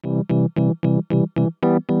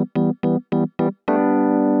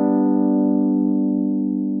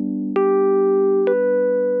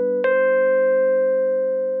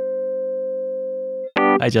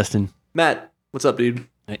Hi, Justin. Matt, what's up, dude?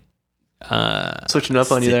 Switching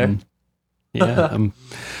up on you there. Yeah,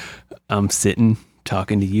 I'm sitting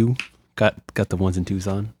talking to you. Got the ones and twos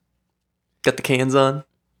on. Got the cans on.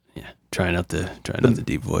 Yeah, trying out the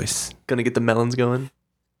deep voice. Gonna get the melons going.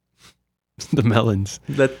 The melons.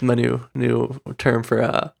 That's my new term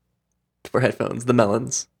for headphones. The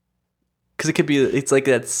melons, because it could be. It's like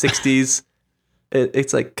that '60s.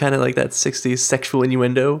 It's like kind of like that '60s sexual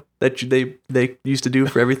innuendo that they used to do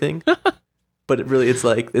for everything. But it's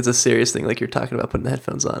a serious thing. Like you're talking about putting the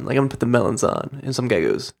headphones on. Like I'm gonna put the melons on, and some guy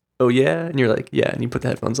goes, "Oh yeah," and you're like, "Yeah," and you put the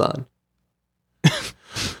headphones on.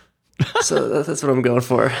 So that's what I'm going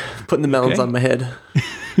for. Putting the melons on my head.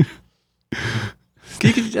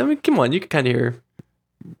 Come on, you can kind of hear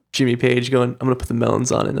Jimmy Page going, "I'm gonna put the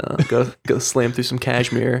melons on and go slam through some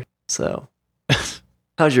cashmere." So,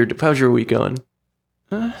 how's your week going?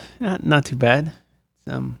 Not too bad.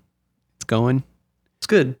 It's going. It's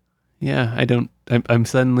good. Yeah, I'm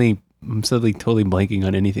suddenly totally blanking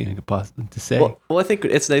on anything I could possibly to say. Well, I think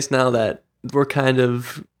it's nice now that we're kind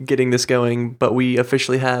of getting this going, but we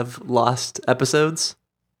officially have lost episodes.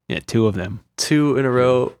 Yeah, 2 of them. 2 in a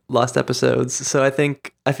row lost episodes. So I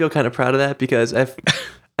feel kind of proud of that because I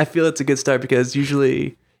feel it's a good start because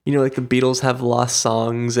usually, like the Beatles have lost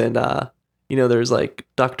songs and there's like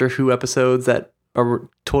Doctor Who episodes that are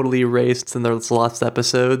totally erased and there's lost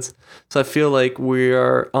episodes. So I feel like we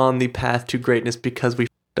are on the path to greatness because we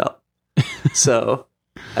f***ed up. So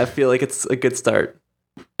I feel like it's a good start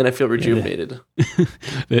and I feel rejuvenated.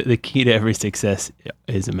 The key to every success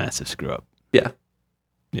is a massive screw up. Yeah.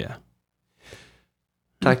 Yeah.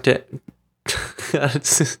 Talk to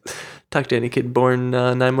any kid born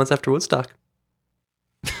 9 months after Woodstock.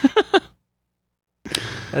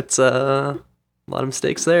 That's a lot of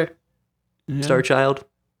mistakes there. Yeah. Star Child.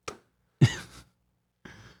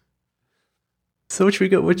 So which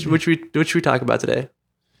should we talk about today?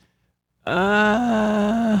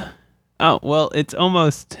 Well, it's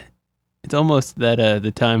almost that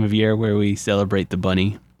the time of year where we celebrate the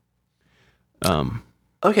bunny.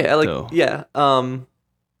 Okay, yeah.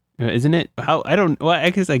 Isn't it?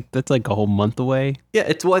 I guess like that's like a whole month away. Yeah,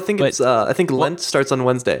 I think Lent starts on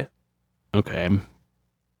Wednesday. Okay.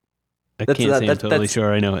 I can't say I'm totally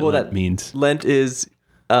sure I know what Lent means. Lent is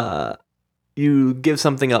you give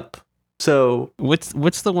something up. So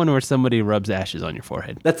what's the one where somebody rubs ashes on your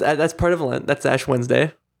forehead? That's part of Lent. That's Ash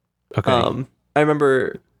Wednesday. Okay. I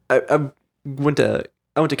remember I went to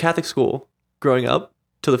Catholic school growing up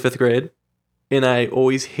till the 5th grade, and I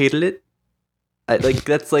always hated it.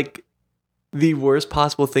 That's like the worst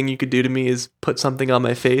possible thing you could do to me is put something on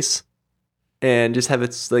my face and just have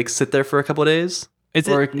it like sit there for a couple of days. Is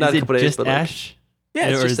it just ash?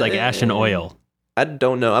 Yeah, or is it like ash and oil? I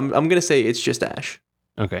don't know. I'm gonna say it's just ash.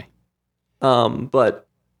 Okay. But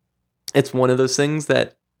it's one of those things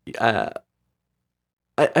that I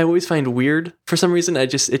always find weird for some reason. It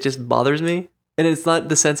just bothers me, and it's not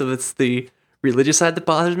the sense of it's the religious side that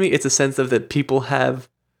bothers me. It's a sense of that people have,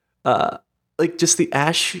 like just the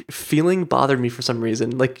ash feeling bothered me for some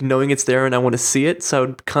reason. Like knowing it's there and I want to see it, so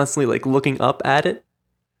I'm constantly like looking up at it.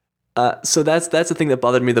 So that's the thing that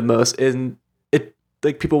bothered me the most. And it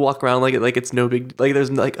like people walk around like it's no big there's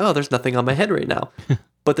like, oh, there's nothing on my head right now,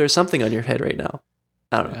 but there's something on your head right now.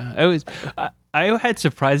 I don't know. I had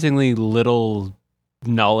surprisingly little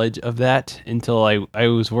knowledge of that until I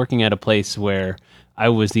was working at a place where I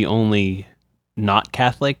was the only not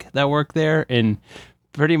Catholic that worked there, and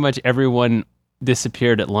pretty much everyone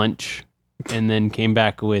disappeared at lunch and then came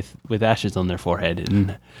back with ashes on their forehead,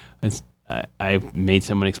 and I made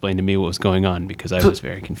someone explain to me what was going on because I was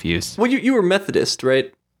very confused. Well, you were Methodist,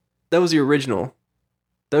 right? That was the original.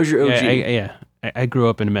 That was your OG. I grew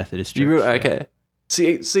up in a Methodist church. Okay.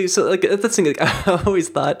 See, so like that's the thing. Like, I always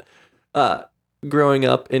thought, growing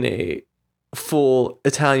up in a full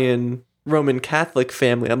Italian Roman Catholic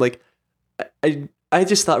family, I'm like, I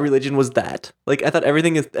just thought religion was that. Like I thought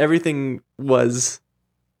everything was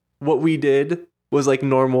what we did was like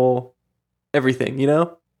normal everything,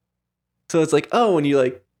 So it's like, oh, when you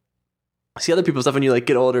like see other people's stuff when you like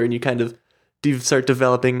get older and you kind of start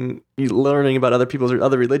developing, you learning about other people's or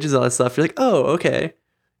other religions and all that stuff, you're like, oh, okay.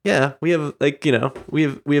 Yeah, we have like, we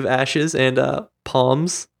have ashes and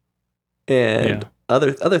palms and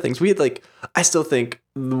other things. We had like, I still think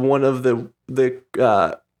one of the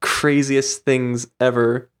craziest things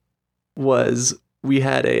ever was we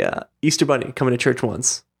had a Easter bunny coming to church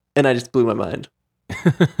once, and I just blew my mind.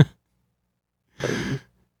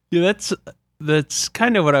 Yeah, that's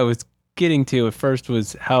kind of what I was getting to at first,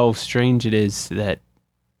 was how strange it is that,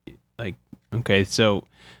 like, okay, so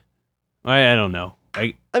I don't know.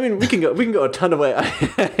 I mean, we can go a ton of ways.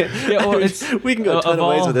 Yeah, well, we can go a ton of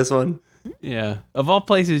ways with this one. Yeah, of all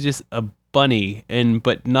places, just a bunny,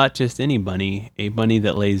 but not just any bunny, a bunny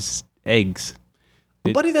that lays eggs.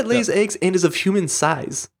 A bunny that lays eggs and is of human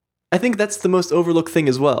size. I think that's the most overlooked thing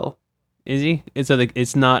as well. Is he?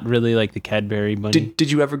 It's not really like the Cadbury bunny.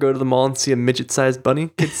 Did you ever go to the mall and see a midget-sized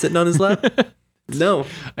bunny kid sitting on his lap? No.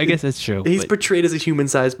 I guess that's true. He's portrayed as a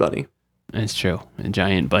human-sized bunny. That's true. A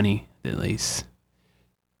giant bunny that lays.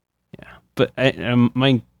 Yeah, but I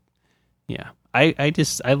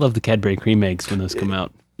love the Cadbury cream eggs when those come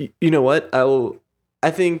out. You know what?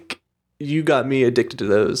 I think you got me addicted to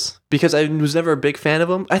those because I was never a big fan of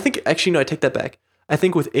them. I think actually no, I take that back. I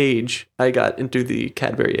think with age, I got into the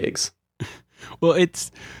Cadbury eggs. Well,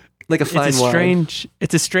 it's like a fine wine.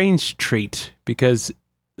 It's a strange treat because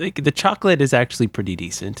like the chocolate is actually pretty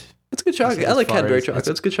decent. It's good chocolate. I like Cadbury chocolate.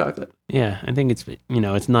 It's good chocolate. Yeah, I think it's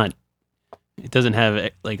it's not. It doesn't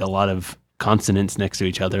have like a lot of consonants next to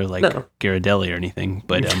each other like Ghirardelli or anything.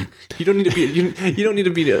 But you don't need to be you don't need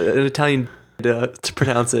to be an Italian to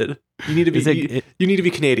pronounce it. You need to be you need to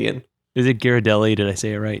be Canadian. Is it Ghirardelli? Did I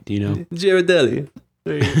say it right? Do you know? Ghirardelli.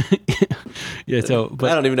 Yeah. So,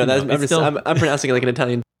 but I don't even know. I'm pronouncing it like an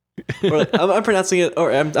Italian. Or like, I'm pronouncing it,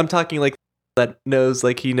 or I'm talking like that knows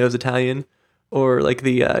like he knows Italian, or like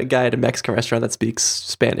the guy at a Mexican restaurant that speaks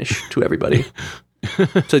Spanish to everybody.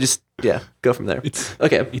 So just go from there. It's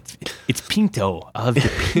Pinto. I love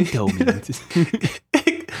the Pinto meat.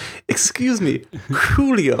 Excuse me,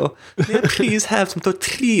 Julio. May I please have some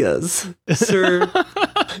tortillas, sir?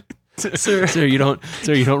 Sir, you don't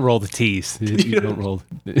roll the T's. You don't roll.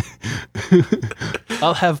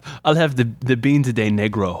 I'll have the beans de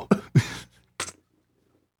negro.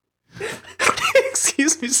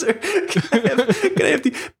 Excuse me, sir. Can I have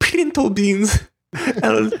the pinto beans?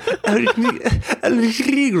 El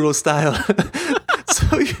negro style.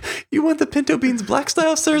 So you want the pinto beans black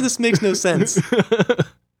style, sir? This makes no sense.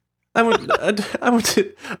 I went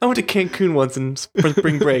to Cancun once for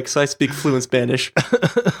spring break, so I speak fluent Spanish.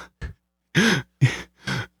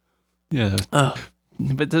 Yeah.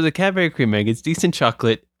 But the Cadbury cream egg, it's decent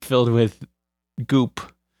chocolate filled with goop.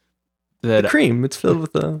 The cream, it's filled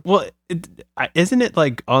with the... Well, isn't it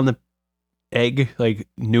like on the egg, like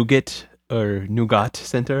nougat or nougat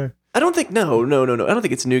center? I don't think, no. I don't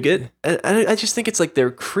think it's nougat. I just think it's like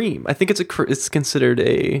their cream. I think it's considered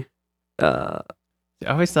a... I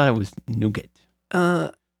always thought it was nougat.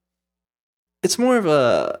 It's more of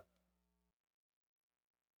a...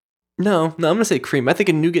 No, I'm going to say cream. I think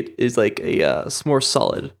a nougat is like a more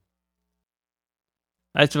solid.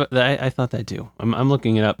 That's what I thought that too. I'm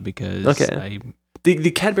looking it up because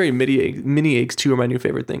the Cadbury mini eggs too are my new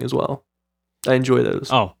favorite thing as well. I enjoy those.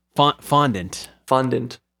 Oh, fondant.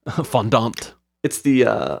 Fondant. It's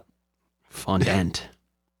the fondant.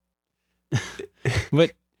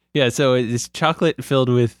 But yeah, so it's chocolate filled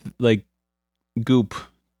with like goop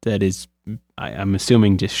that is, I'm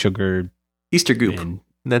assuming, just sugar. Easter goop.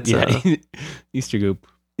 That's Easter goop.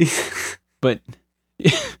 But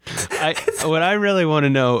what I really want to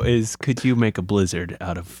know is, could you make a blizzard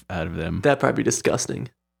out of them? That'd probably be disgusting.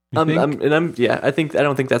 I don't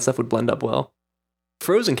think that stuff would blend up well.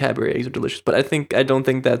 Frozen Cadbury eggs are delicious, but I don't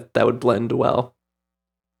think that would blend well.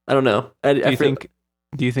 I don't know.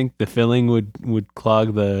 Do you think the filling would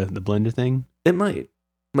clog the blender thing? It might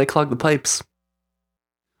clog the pipes.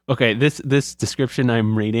 Okay, this description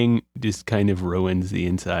I'm reading just kind of ruins the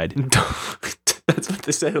inside. That's what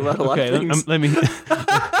they say about a lot of things.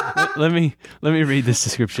 Let me read this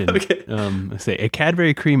description. Okay. Say a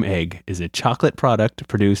Cadbury cream egg is a chocolate product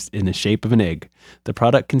produced in the shape of an egg. The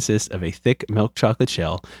product consists of a thick milk chocolate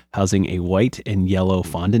shell housing a white and yellow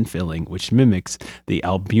fondant filling, which mimics the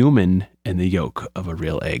albumin in the yolk of a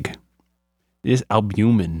real egg. It is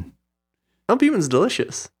albumin. Albumin's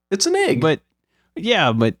delicious. It's an egg. But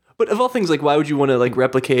of all things, like, why would you want to like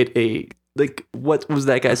replicate what was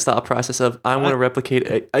that guy's thought process of? I want to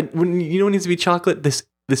replicate when you know it needs to be chocolate. This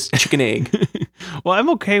chicken egg. Well, I'm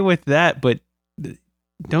okay with that, but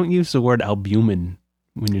don't use the word albumin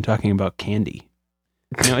when you're talking about candy.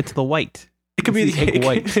 No, it's the white. It could be the egg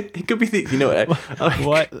white. It could be the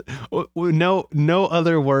what? No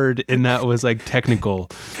other in that was like technical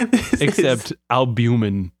except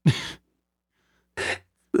albumin.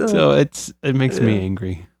 So it makes me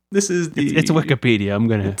angry. This is it's Wikipedia. I'm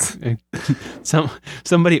gonna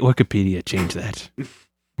somebody at Wikipedia change that.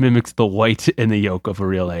 Mimics the white and the yolk of a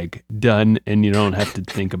real egg. Done, and you don't have to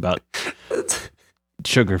think about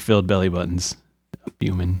sugar-filled belly buttons.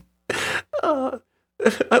 Albumin.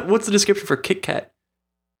 What's the description for Kit Kat?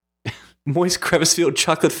 Moist crevice-filled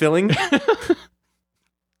chocolate filling.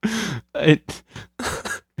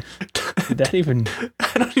 that even?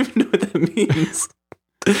 I don't even know what that means.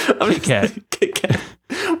 Kit Kat. Kit Kat.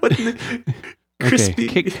 What the crispy?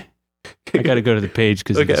 Okay, I got to go to the page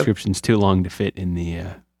because Okay. the description's too long to fit in the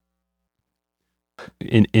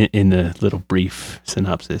in the little brief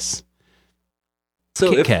synopsis.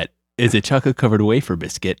 So Kit Kat is a chocolate-covered wafer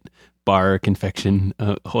biscuit bar or confection.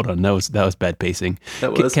 Hold on, that was bad pacing.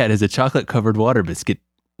 that Kit was Kat is a chocolate-covered water biscuit.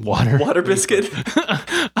 water biscuit.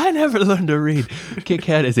 I never learned to read. Kit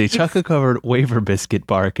Kat is a chocolate-covered wafer biscuit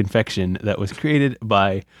bar confection that was created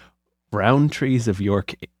by Rowntree's of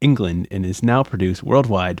York, England, and is now produced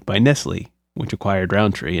worldwide by Nestle, which acquired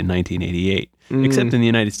Rowntree in 1988, except in the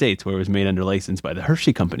United States, where it was made under license by the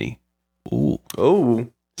Hershey Company. Ooh, Oh,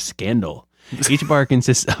 scandal. Each bar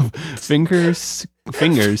consists of fingers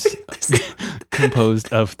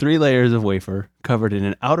composed of 3 layers of wafer covered in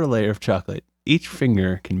an outer layer of chocolate. Each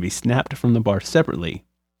finger can be snapped from the bar separately.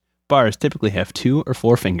 Bars typically have 2 or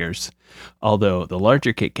 4 fingers, although the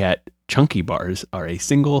larger Kit Kat chunky bars are a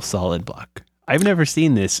single solid block. I've never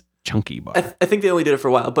seen this chunky bar. I think they only did it for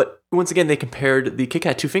a while, but once again, they compared the Kit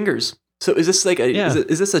Kat 2 fingers. So is this like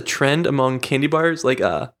is this a trend among candy bars, like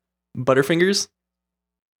Butterfingers?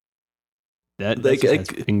 That like,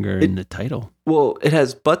 just has finger in the title. Well, it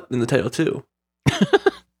has butt in the title too.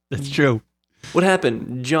 That's true. What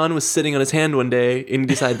happened? John was sitting on his hand one day and he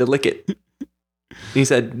decided to lick it. He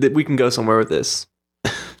said that we can go somewhere with this.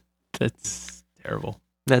 That's terrible.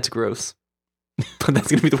 That's gross. But that's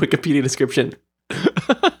gonna be the Wikipedia description.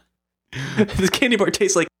 This candy bar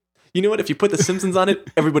tastes like, you know what? If you put The Simpsons on it,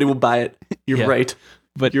 everybody will buy it. You're Yeah. right.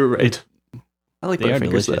 But You're right. I like they are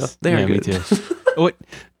Butterfingers though. delicious. They are Yeah, me good. too. What?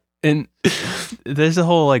 And there's a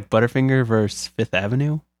whole like Butterfinger versus Fifth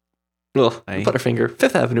Avenue. Ugh, I- Butterfinger.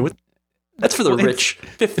 Fifth Avenue. That's for the Well, it's- rich.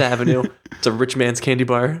 Fifth Avenue. It's a rich man's candy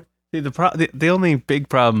bar. See, the only big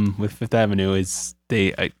problem with Fifth Avenue is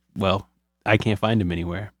I can't find them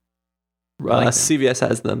anywhere. I like them. CVS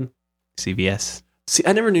has them. CVS. See,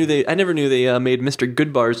 I never knew they made Mr.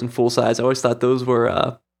 Good bars in full size. I always thought those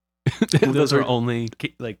were Those are- are only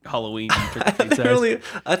like Halloween trick I or treat thought,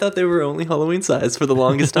 size. I thought they were only Halloween size for the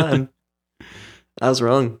longest time. I was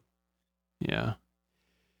wrong. Yeah.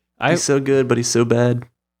 He's so good, but he's so bad.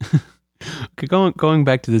 Okay, going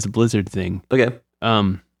back to this Blizzard thing. Okay.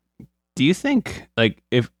 Do you think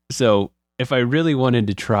if I really wanted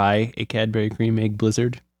to try a Cadbury Cream Egg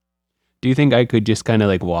Blizzard, do you think I could just kind of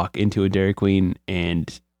like walk into a Dairy Queen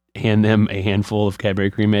and hand them a handful of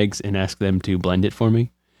Cadbury Cream Eggs and ask them to blend it for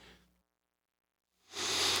me?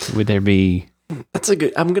 Would there be? That's a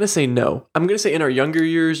good. I'm gonna say no. I'm gonna say in our younger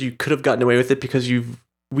years you could have gotten away with it because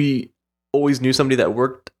we always knew somebody that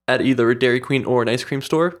worked at either a Dairy Queen or an ice cream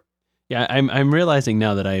store. Yeah, I'm realizing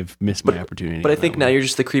now that I've missed my opportunity. But I on think that now one. you're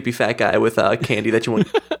just the creepy fat guy with candy that you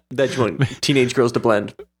want teenage girls to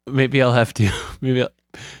blend. Maybe I'll have to.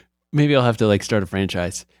 Maybe I'll have to like start a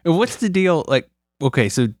franchise. And what's the deal? Like, okay,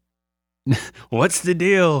 so what's the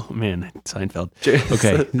deal, man? Seinfeld.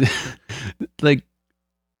 Okay, like,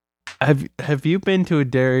 have you been to a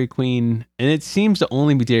Dairy Queen? And it seems to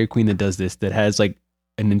only be Dairy Queen that does this. That has like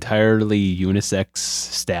an entirely unisex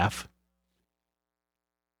staff.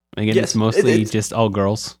 Again, Yes, it's mostly it's- just all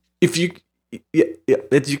girls. If you, yeah,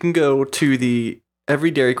 you can go to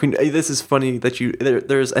every Dairy Queen. This is funny that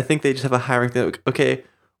there's. I think they just have a hiring thing. Like, okay,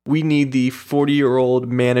 we need the 40-year-old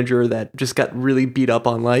manager that just got really beat up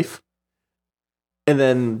on life, and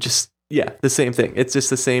then just the same thing. It's just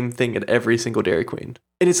the same thing at every single Dairy Queen,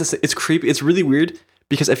 and it's creepy. It's really weird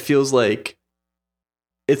because it feels like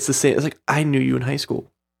it's the same. It's like I knew you in high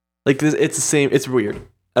school. Like it's the same. It's weird.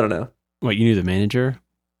 I don't know. What, you knew the manager?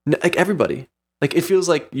 Like everybody. Like it feels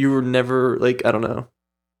like you were never like I don't know.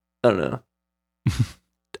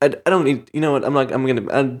 I don't need. You know what?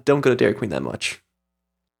 I don't go to Dairy Queen that much.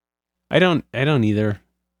 I don't either.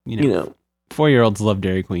 You know, 4-year-olds love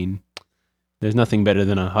Dairy Queen. There's nothing better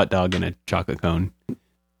than a hot dog and a chocolate cone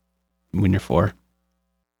when you're 4.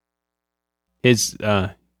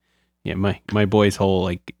 My boy's whole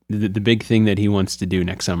like the big thing that he wants to do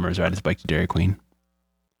next summer is ride his bike to Dairy Queen.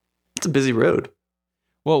 It's a busy road.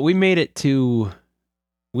 Well, we made it to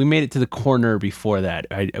the corner before that.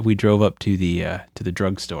 We drove up to the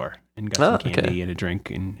drugstore and got some candy and a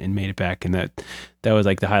drink and made it back, and that was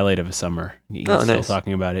like the highlight of a summer. He's still nice.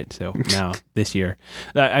 talking about it. So now this year,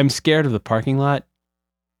 I'm scared of the parking lot.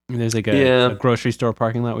 There's like a grocery store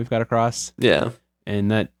parking lot we've got across. Yeah.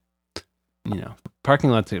 And that, parking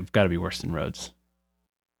lots have got to be worse than roads.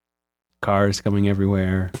 Cars coming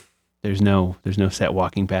everywhere. There's no set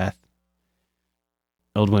walking path.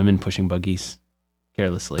 Old women pushing buggies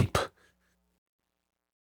carelessly.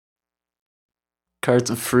 carts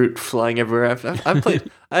of fruit flying everywhere. I've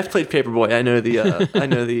played Paperboy. I know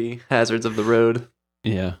the hazards of the road.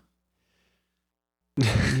 Yeah.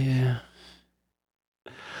 Yeah.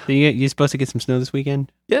 So you're supposed to get some snow this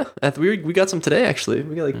weekend? Yeah, we got some today. Actually,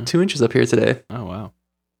 we got like 2 inches up here today. Oh wow.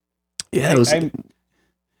 Yeah, it was.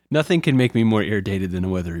 Nothing can make me more irritated than a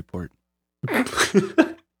weather report.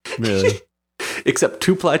 Really? Except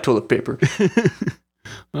 2-ply toilet paper.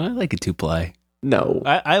 Well, I like a 2-ply. No.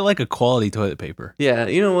 I like a quality toilet paper. Yeah,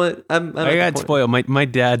 you know what? I got spoiled. My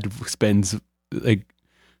dad spends like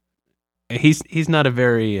he's not a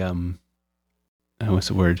very what's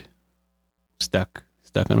the word? Stuck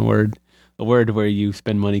on a word. A word where you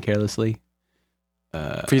spend money carelessly.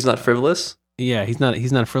 He's not frivolous. Yeah, he's not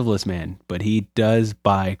a frivolous man, but he does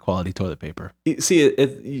buy quality toilet paper.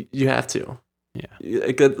 See, you have to. Yeah.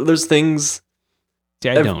 Like, there's things. See,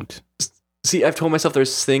 I don't. See, I've told myself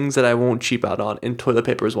there's things that I won't cheap out on, and toilet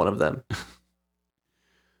paper is one of them.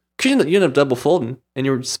 Because you end up double folding, and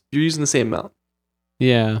you're using the same amount.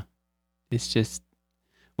 Yeah, it's just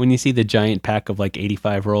when you see the giant pack of like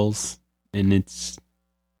 85 rolls, and it's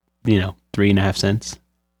 3.5 cents,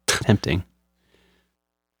 tempting.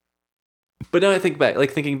 But now I think back,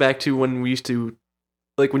 thinking back to when we used to,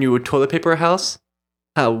 when you would toilet paper a house,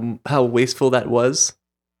 how wasteful that was,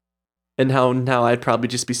 and how now I'd probably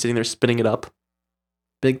just be sitting there spinning it up.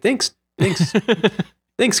 Big thanks,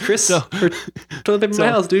 thanks, Chris, for toilet paper in my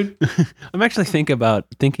house, dude. I'm actually thinking about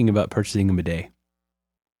purchasing a bidet.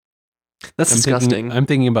 That's disgusting. I'm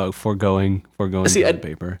thinking about foregoing toilet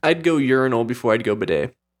paper. I'd go urinal before I'd go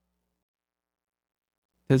bidet.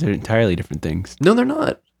 Those are entirely different things. No, they're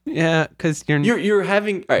not. Yeah, because you're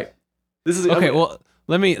having all right. This is okay. Well,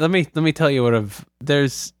 let me tell you what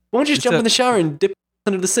there's. Why don't you just jump in the shower and dip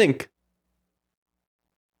under the sink?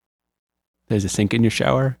 There's a sink in your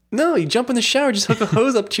shower? No, you jump in the shower. Just hook a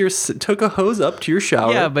hose up to your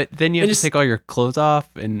shower. Yeah, but then you have to take all your clothes off,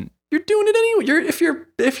 and you're doing it anyway. If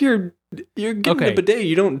you're getting the bidet,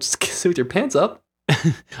 you don't sit with your pants up.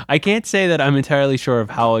 I can't say that I'm entirely sure of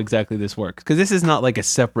how exactly this works, because this is not like a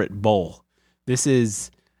separate bowl. This is.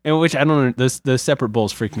 In which I don't know, the separate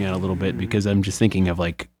bowls freak me out a little bit, because I'm just thinking of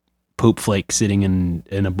like poop flakes sitting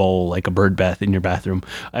in a bowl, like a bird bath in your bathroom.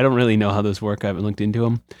 I don't really know how those work. I haven't looked into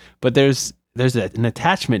them. But there's an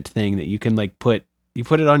attachment thing that you can put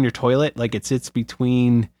it on your toilet. Like it sits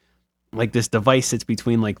between, like this device sits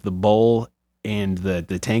between like the bowl and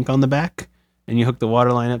the tank on the back, and you hook the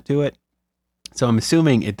water line up to it. So I'm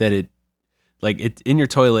assuming it's in your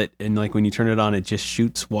toilet, and like when you turn it on, it just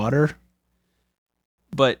shoots water.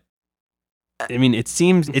 But I mean, it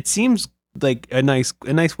seems like a nice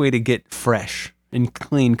way to get fresh and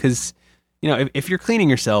clean, because if you're cleaning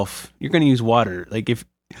yourself, you're going to use water. Like if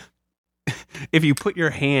you put your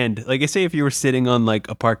hand, like say if you were sitting on like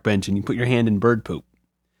a park bench and you put your hand in bird poop,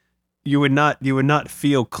 you would not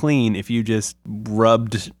feel clean if you just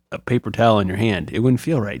rubbed a paper towel on your hand. It wouldn't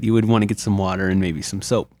feel right. You would want to get some water and maybe some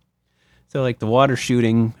soap. So like the water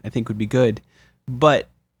shooting, I think would be good, but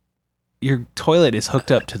your toilet is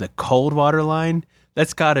hooked up to the cold water line.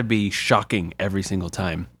 That's got to be shocking every single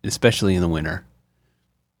time, especially in the winter.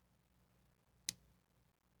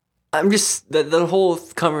 I'm just the whole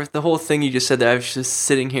thing you just said there. I was just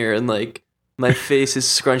sitting here and like my face is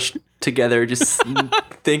scrunched together, just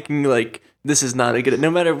thinking like this is not a good.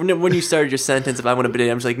 No matter when you started your sentence, if I want a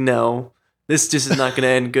bidet, I'm just like no, this just is not going to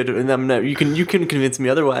end good. And I'm not. You can convince me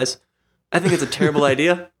otherwise. I think it's a terrible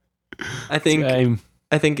idea. I think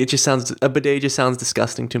it just a bidet just sounds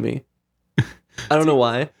disgusting to me. I don't know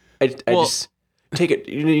why. I just take it.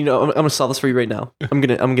 I'm gonna solve this for you right now. I'm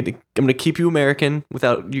gonna keep you American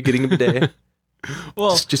without you getting a bidet.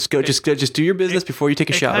 Well, just do your business before you take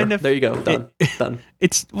a shower. There you go. Done.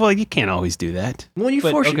 You can't always do that. Well, you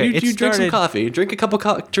drink some coffee. Drink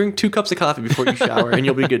 2 cups of coffee before you shower, and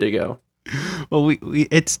you'll be good to go. Well,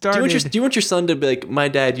 it started. Do you want your son to be like, my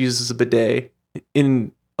dad uses a bidet,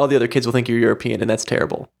 and all the other kids will think you're European, and that's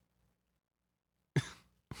terrible.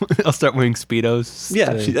 I'll start wearing Speedos.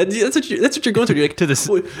 Yeah, that's what you're going through. You're like, to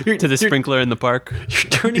the sprinkler in the park. You're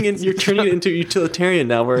turning it into utilitarian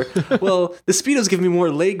now. Where the Speedos give me more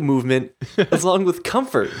leg movement along with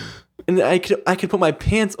comfort, and I could put my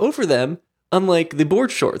pants over them, unlike the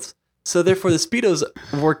board shorts. So therefore, the Speedos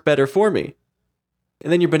work better for me.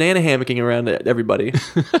 And then you're banana hammocking around everybody.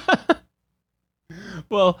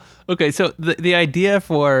 Well, okay, so the idea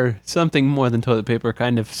for something more than toilet paper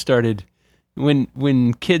kind of started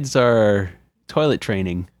when kids are toilet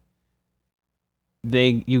training.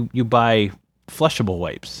 You buy flushable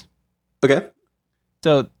wipes. Okay.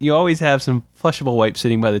 So you always have some flushable wipes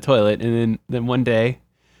sitting by the toilet, and then one day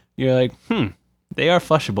you're like, they are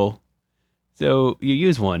flushable. So you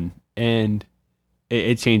use one, and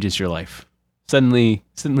it changes your life. Suddenly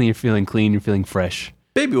you're feeling clean. You're feeling fresh.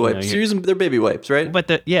 Baby wipes. You're using their baby wipes, right?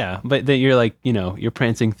 But you're like, you're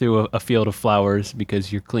prancing through a field of flowers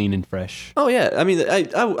because you're clean and fresh. Oh yeah. I mean,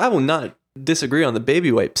 I will not disagree on the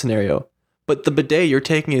baby wipe scenario, but the bidet, you're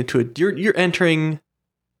taking it to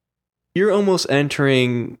you're almost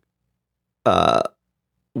entering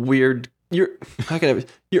weird. You're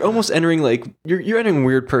almost entering like you're entering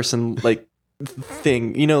weird person like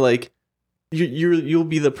thing. Like you'll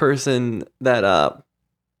be the person that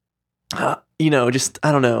just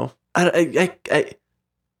I don't know. I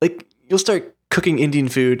like you'll start cooking Indian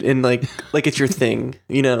food and like it's your thing.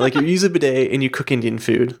 Like you use a bidet and you cook Indian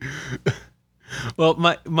food. Well,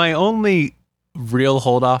 my only real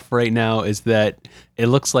hold off right now is that it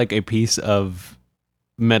looks like a piece of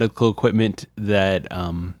medical equipment that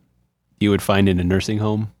you would find in a nursing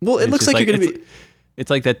home. Well, it looks like you're gonna be. It's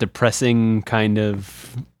like that depressing kind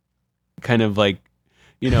of like,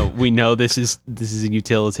 we know this is a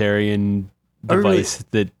utilitarian device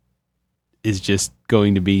that is just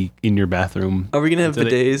going to be in your bathroom. Are we gonna have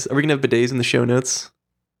bidets? Are we gonna have bidets in the show notes?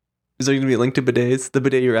 Is there gonna be a link to bidets? The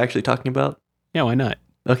bidet you're actually talking about? Yeah, why not?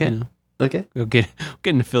 Okay. Okay. We'll get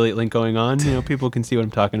an affiliate link going on. People can see what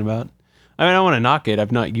I'm talking about. I mean, I don't want to knock it.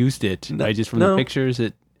 I've not used it. I just from the pictures,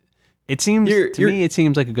 it seems to me it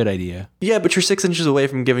seems like a good idea. Yeah, but you're 6 inches away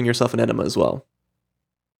from giving yourself an enema as well.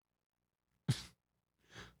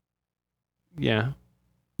 Yeah.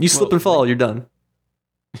 You slip and fall, you're done.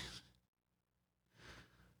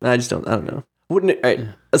 I don't know. Wouldn't it? All right.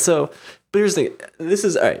 So, but here's the thing. This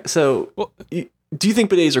is all right. So, do you think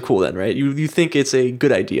bidets are cool then? Right? You think it's a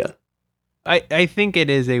good idea? I think it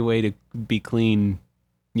is a way to be clean.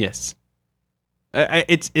 Yes.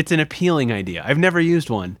 It's an appealing idea. I've never used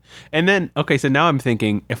one. And then, okay, so now I'm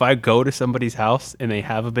thinking, if I go to somebody's house and they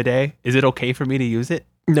have a bidet, is it okay for me to use it?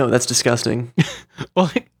 No, that's disgusting.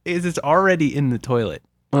 Well, it's already in the toilet.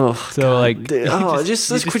 Oh, so God. Let's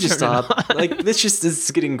quit. Just stop. Like this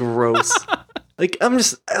is getting gross. Like I'm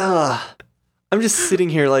just sitting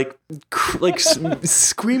here like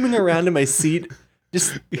screaming around in my seat.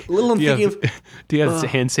 Just little. Do you have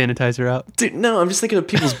hand sanitizer out? Dude, no. I'm just thinking of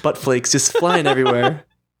people's butt flakes just flying everywhere.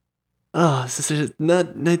 Oh,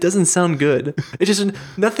 it doesn't sound good. It's just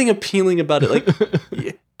nothing appealing about it. Like,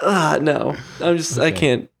 no. I'm just.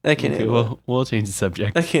 Okay. I can't handle it. We'll change the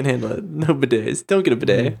subject. I can't handle it. No bidets. Don't get a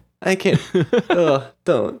bidet. I can't.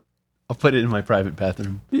 Don't. I'll put it in my private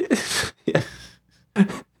bathroom. Yeah.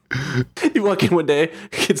 You walk in one day,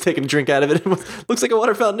 kid's taking a drink out of it. Looks like a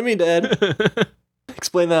water fountain to me, Dad.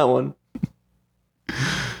 Explain that one.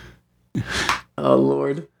 Oh,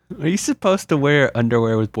 Lord. Are you supposed to wear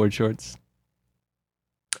underwear with board shorts?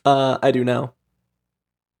 I do now.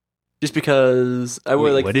 Just because I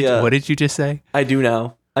wear like what did you just say? I do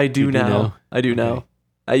now. I do now.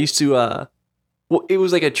 I used to well, it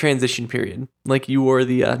was like a transition period. Like you wore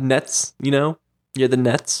the nets, You had the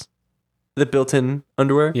nets, the built-in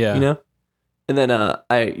underwear, yeah. And then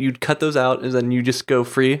you'd cut those out and then you just go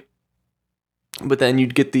free. But then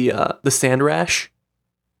you'd get the sand rash,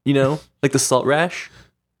 like the salt rash.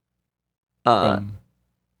 From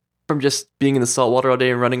just being in the salt water all day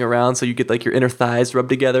and running around, so you get like your inner thighs rubbed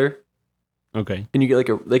together. Okay. And you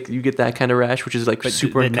get you get that kind of rash, which is like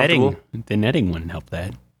super uncomfortable. The netting wouldn't help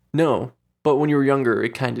that. No, but when you were younger,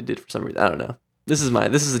 it kind of did for some reason. I don't know. This is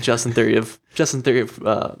a Justin theory of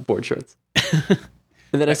board shorts. And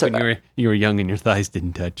then I started when you were young and your thighs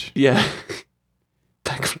didn't touch. Yeah.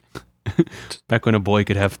 Back when a boy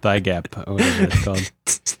could have thigh gap, or whatever it's called.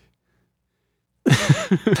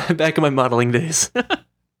 Back in my modeling days.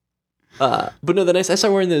 But no, then I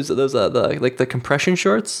started wearing those the compression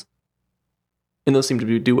shorts, and those seem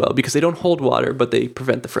to do well because they don't hold water, but they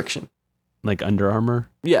prevent the friction. Like Under Armour?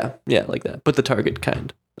 Yeah, like that. But the Target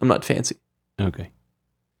kind. I'm not fancy. Okay.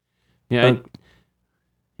 Yeah,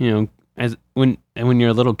 as when you're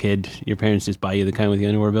a little kid, your parents just buy you the kind with the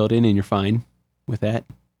underwear built in, and you're fine with that.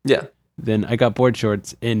 Yeah. Then I got board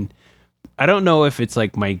shorts, and I don't know if it's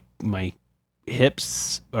like my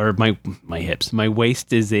hips or my hips. My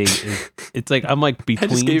waist is it's like I'm like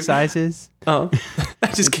between sizes. Oh, I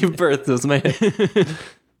just gave birth. Those my hip.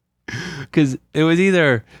 Because it was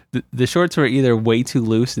either the shorts were either way too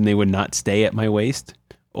loose and they would not stay at my waist,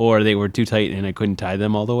 or they were too tight and I couldn't tie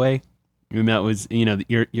them all the way. And that was,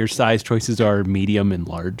 your size choices are medium and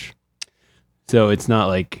large. So it's not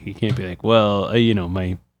like you can't be like, well,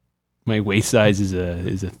 my waist size is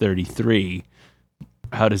a 33.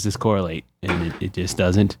 How does this correlate? And it just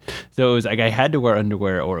doesn't. So it was like I had to wear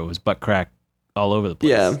underwear or it was butt crack all over the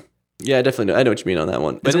place. Yeah, I definitely know. I know what you mean on that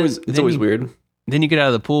one. It's always weird. then you get out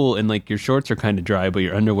of the pool and like your shorts are kind of dry, but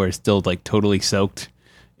your underwear is still like totally soaked,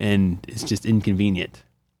 and it's just inconvenient.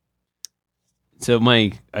 So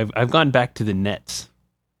I've gone back to the nets,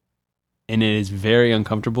 and it is very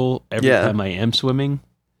uncomfortable every time I am swimming.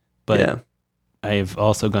 But Yeah. I have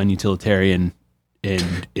also gone utilitarian,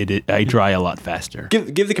 and I dry a lot faster.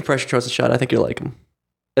 Give the compression shorts a shot. I think you'll like them.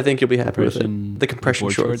 I think you'll be happy with it. The compression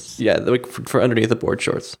board shorts. Yeah, like for underneath the board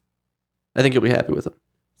shorts. I think you'll be happy with them.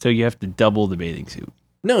 So you have to double the bathing suit.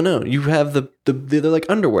 No, you have they're like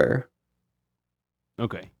underwear.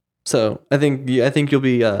 Okay. So I think you'll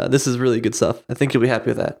be. This is really good stuff. I think you'll be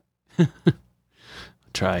happy with that.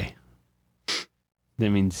 Try. That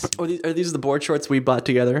means. Oh, are these the board shorts we bought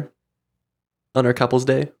together on our couples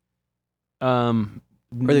day? Are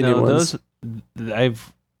they new ones? Those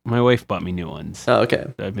my wife bought me new ones. Oh,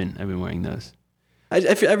 okay. I've been wearing those. I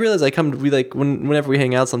realize whenever we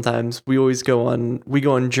hang out sometimes we always go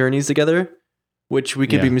on journeys together, which we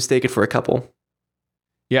could be mistaken for a couple.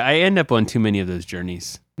 Yeah, I end up on too many of those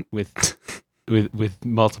journeys with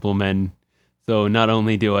multiple men. So not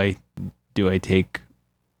only do I take,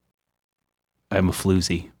 I'm a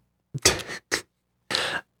floozy.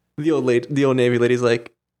 The old Navy lady's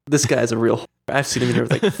like, this guy's a real. I've seen him in there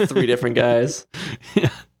with like 3 different guys. Yeah.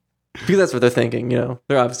 Because that's what they're thinking,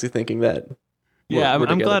 They're obviously thinking that. Yeah,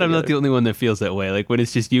 I'm glad I'm not the only one that feels that way. Like when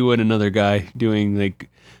it's just you and another guy doing like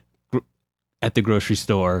at the grocery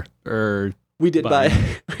store, or we have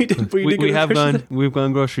gone. We've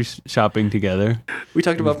gone grocery shopping together. We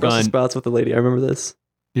talked about Brussels sprouts with the lady. I remember this.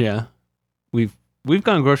 Yeah, we've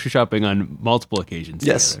gone grocery shopping on multiple occasions.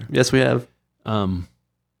 Yes, together. Yes, we have.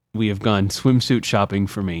 We have gone swimsuit shopping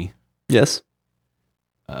for me. Yes.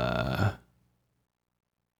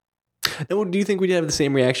 Now, do you think we'd have the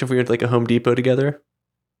same reaction if we went to like a Home Depot together?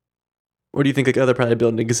 Or do you think like they're probably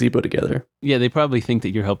building a gazebo together? Yeah, they probably think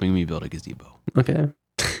that you're helping me build a gazebo. Okay.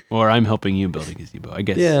 Or I'm helping you build a gazebo. I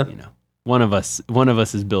guess, one of us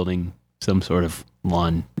is building some sort of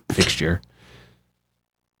lawn fixture.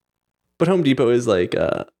 But Home Depot is like,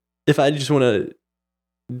 if I just want to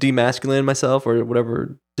demasculine myself or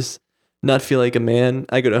whatever, just not feel like a man,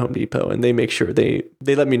 I go to Home Depot and they make sure they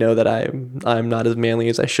let me know that I'm not as manly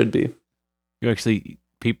as I should be. You actually,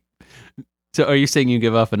 so are you saying you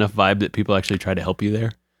give off enough vibe that people actually try to help you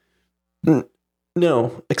there?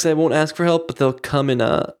 No, because I won't ask for help, but they'll come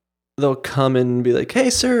and be like,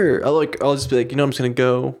 "Hey, sir," I'll just be like, I'm just gonna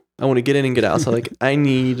go. I want to get in and get out. So like, I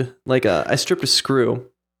need I stripped a screw,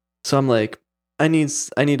 so I'm like, I need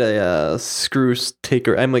a screw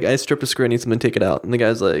taker. I'm like, I stripped a screw. I need someone to take it out. And the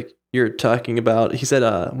guy's like, "You're talking about?" He said,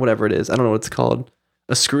 whatever it is. I don't know what it's called.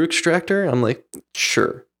 A screw extractor. I'm like,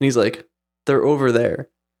 sure. And he's like, they're over there.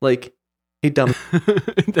 Like, hey, dumb.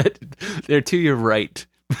 They're to your right.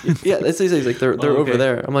 Yeah, that's what he's like. They're over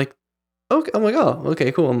there. I'm like, okay. I'm like, oh,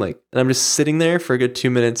 okay, cool. I'm like, and I'm just sitting there for a good 2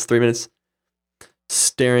 minutes, 3 minutes,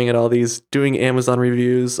 staring at all these, doing Amazon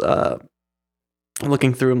reviews,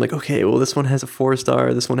 looking through. I'm like, okay, well, this one has a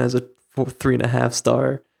 4-star. This one has a 3.5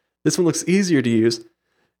 star. This one looks easier to use.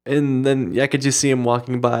 And then I could just see him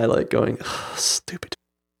walking by, like going, oh, stupid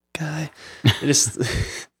guy. And just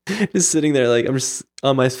sitting there, like I'm just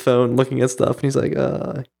on my phone looking at stuff. And he's like,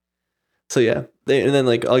 So yeah, and then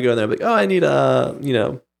like I'll go in there, I'm like, oh, I need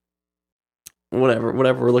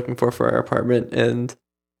whatever we're looking for our apartment, and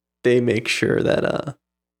they make sure that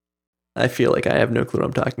I feel like I have no clue what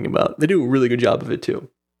I'm talking about. They do a really good job of it too.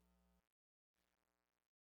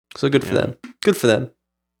 So good for them. Good for them.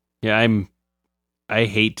 Yeah, I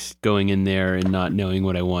hate going in there and not knowing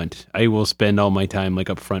what I want. I will spend all my time like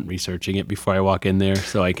up front researching it before I walk in there,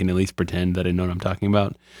 so I can at least pretend that I know what I'm talking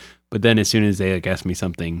about. But then as soon as they like ask me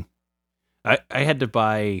something, I had to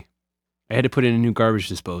put in a new garbage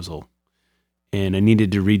disposal, and I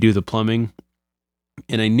needed to redo the plumbing,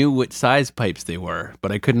 and I knew what size pipes they were,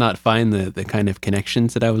 but I could not find the kind of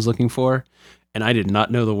connections that I was looking for, and I did not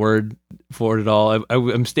know the word for it at all.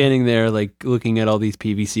 I'm standing there like looking at all these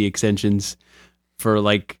PVC extensions for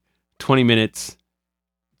like 20 minutes.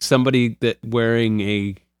 Somebody that wearing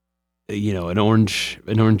an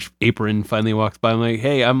orange apron finally walks by. I'm like,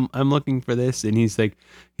 hey, I'm looking for this, and he's like,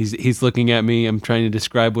 he's looking at me. I'm trying to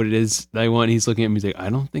describe what it is that I want. He's looking at me. He's like, I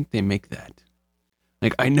don't think they make that.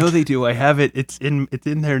 Like, I know they do. I have it. It's in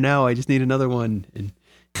there now. I just need another one. And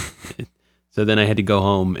so then I had to go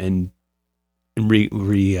home and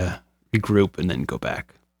regroup and then go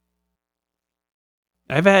back.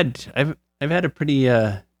 I've had a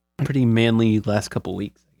pretty manly last couple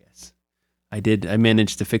weeks. I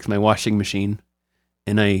managed to fix my washing machine,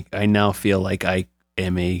 and I now feel like I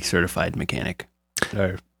am a certified mechanic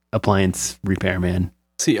or appliance repairman.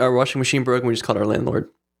 See, our washing machine broke and we just called our landlord.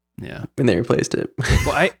 Yeah. and they replaced it.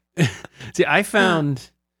 Well, I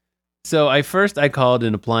found. So I called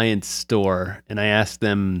an appliance store and I asked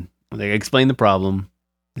them. Like, I explained the problem.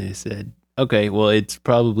 They said, "Okay, well, it's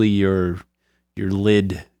probably your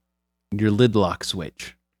lid lock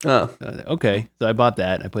switch." Oh, So I was like, okay, so I bought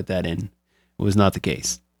that. I put that in. It was not the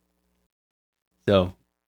case. So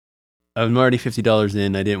I'm already $50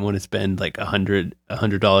 in. I didn't want to spend like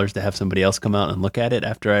 $100 to have somebody else come out and look at it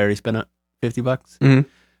after I already spent $50.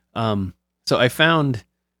 Mhm. So I found,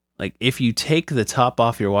 like, if you take the top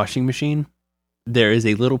off your washing machine, there is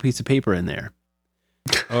a little piece of paper in there,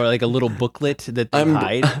 or like a little booklet that they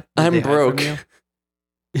hide. I'm broke.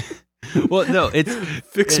 Well, no,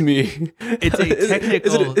 Fix me. It's a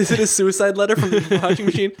technical. Is it a suicide letter from the washing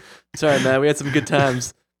machine? Sorry, man. We had some good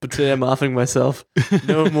times, but today I'm offing myself.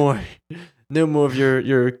 No more of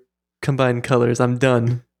your combined colors. I'm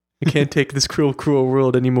done. I can't take this cruel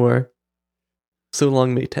world anymore. So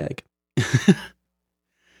long, Maytag.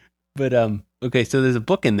 But okay, so there's a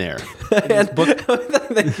book in there.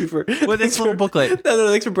 Thank you for. Well, this little booklet. No,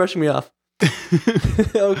 thanks for brushing me off.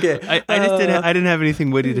 Okay. I just didn't have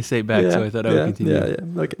anything witty to say back, so I thought I would continue.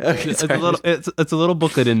 Yeah. Okay. It's a little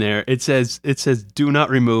booklet in there. It says do not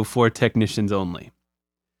remove for technicians only.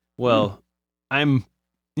 Well, I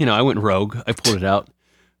went rogue. I pulled it out.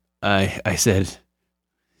 I said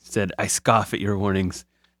I scoff at your warnings,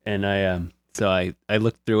 and I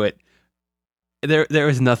looked through it. There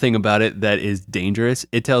is nothing about it that is dangerous.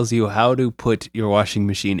 It tells you how to put your washing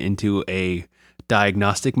machine into a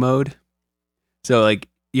diagnostic mode. So like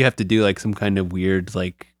you have to do like some kind of weird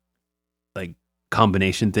like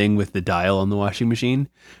combination thing with the dial on the washing machine,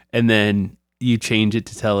 and then you change it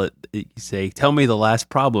to tell me the last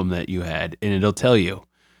problem that you had, and it'll tell you.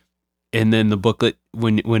 And then the booklet,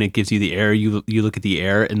 when it gives you the error, you look at the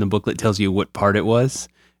error, and the booklet tells you what part it was,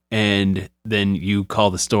 and then you call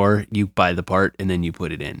the store, you buy the part, and then you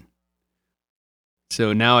put it in.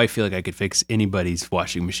 So now I feel like I could fix anybody's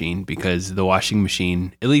washing machine, because the washing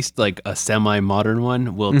machine, at least like a semi-modern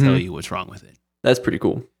one, will tell you what's wrong with it. That's pretty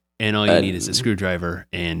cool. And all you need is a screwdriver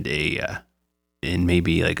and and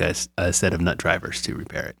maybe like a set of nut drivers to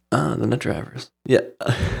repair it. The nut drivers. Yeah.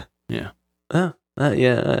 Yeah.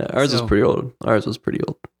 Yeah. Ours was pretty old. I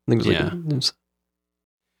think it was like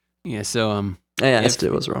yeah. So I asked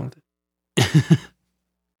it. What's wrong with it?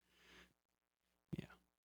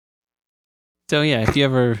 So yeah, if you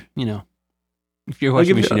ever, if your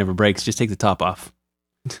washing machine ever breaks, just take the top off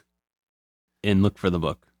and look for the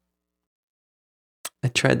book. I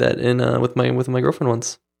tried that with my girlfriend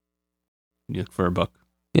once. You look for a book.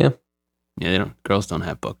 Yeah. Yeah, girls don't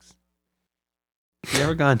have books. Have you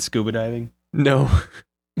ever gone scuba diving? No.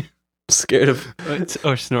 Scared of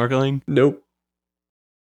or snorkeling? Nope.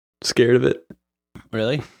 Scared of it.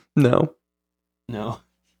 Really? No.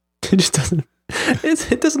 It just doesn't.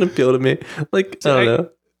 It doesn't appeal to me. Like, I don't know.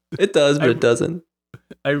 It does, but it doesn't.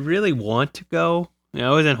 I really want to go. I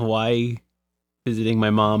was in Hawaii visiting my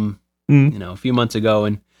mom, a few months ago,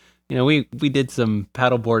 and we did some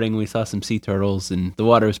paddle boarding. We saw some sea turtles, and the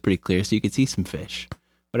water was pretty clear, so you could see some fish.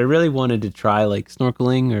 But I really wanted to try like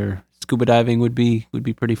snorkeling or scuba diving. Would be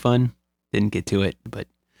pretty fun. Didn't get to it, but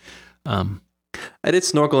I did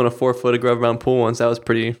snorkel in a 4-foot above ground pool once. That was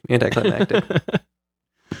pretty anticlimactic.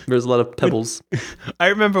 There's a lot of pebbles. I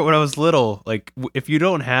remember when I was little, like if you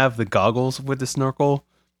don't have the goggles with the snorkel,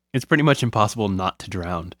 it's pretty much impossible not to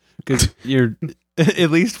drown, because you're at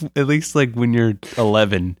least like when you're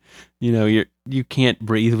 11, you can't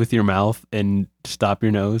breathe with your mouth and stop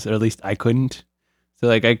your nose, or at least I couldn't. So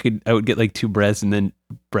like I would get like 2 breaths and then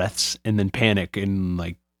panic and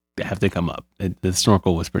like have to come up. The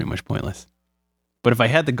snorkel was pretty much pointless. But if I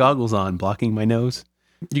had the goggles on blocking my nose,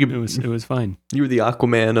 it was fine. You were the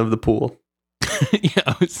Aquaman of the pool.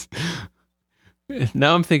 Yeah,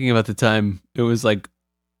 now I'm thinking about the time. It was like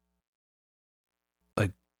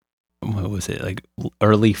what was it? Like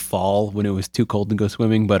early fall when it was too cold to go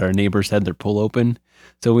swimming, but our neighbors had their pool open.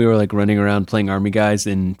 So we were like running around playing army guys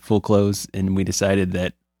in full clothes, and we decided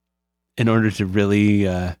that in order to really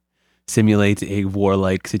simulate a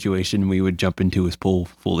warlike situation, we would jump into his pool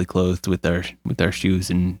fully clothed with our shoes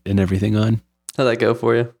and everything on. How'd that go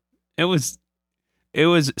for you? It was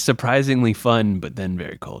surprisingly fun, but then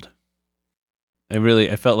very cold.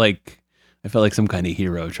 I felt like some kind of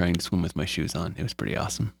hero trying to swim with my shoes on. It was pretty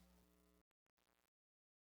awesome.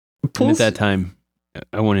 And at that time,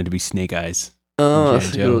 I wanted to be Snake Eyes. Oh,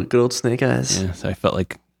 good old Snake Eyes. Yeah, so I felt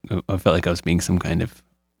like I was being some kind of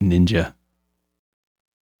ninja.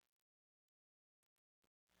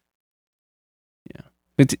 Yeah.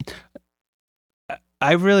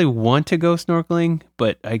 I really want to go snorkeling,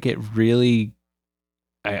 but I get really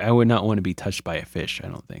I would not want to be touched by a fish. I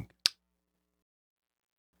don't think.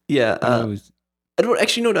 Yeah. When I was I don't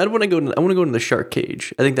actually know. I want to go. I want to go in the shark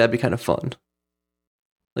cage. I think that'd be kind of fun.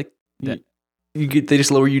 Like That- you get, they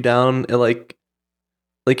just lower you down and like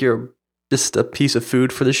you're just a piece of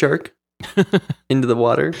food for the shark into the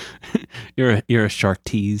water. you're a shark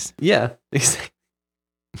tease. Yeah, it's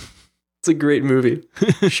a great movie,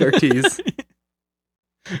 Shark Tease,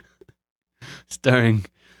 Starring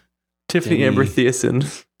Tiffany Amber Thiessen.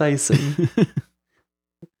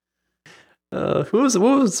 What was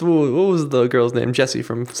the girl's name? Jessie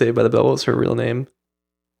from Saved by the Bell. What was her real name?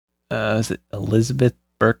 Is it Elizabeth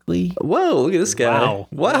Berkley? Whoa! Look at this guy.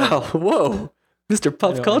 Wow. Whoa! Mr.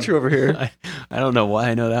 Pop Culture over here. I don't know why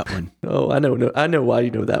I know that one. Oh, I know why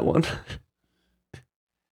you know that one.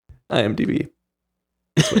 IMDb.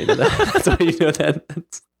 That's why you know that. That's why you know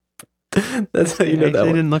that. That's how you know that I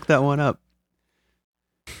one. didn't look that one up.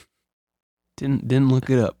 Didn't look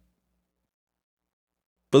it up.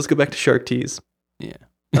 Let's go back to Shark Tease. Yeah.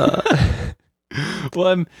 Uh,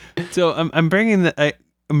 Well, I'm bringing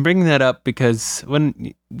that up because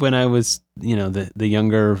when I was, the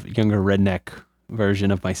younger redneck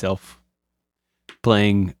version of myself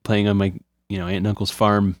playing on my, aunt and uncle's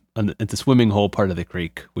farm at the swimming hole part of the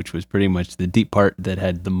creek, which was pretty much the deep part that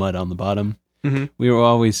had the mud on the bottom. Mm-hmm. We were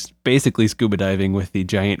always basically scuba diving with the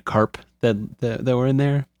giant carp that were in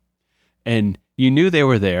there, and you knew they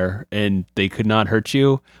were there and they could not hurt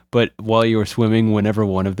you. But while you were swimming, whenever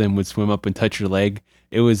one of them would swim up and touch your leg,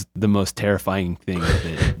 it was the most terrifying thing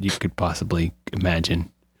that you could possibly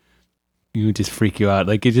imagine. It would just freak you out.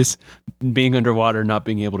 Like it just being underwater, not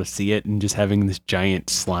being able to see it, and just having this giant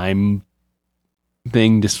slime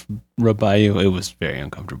thing just rub by you. It was very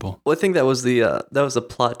uncomfortable. Well, I think that was the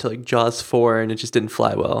plot to like Jaws 4, and it just didn't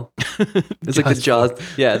fly well. It's like the Jaws,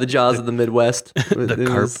 the Jaws of the Midwest. The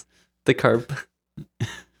carp. The carp.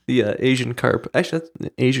 The Asian carp. Actually, that's an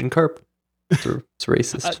Asian carp. It's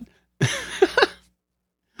racist.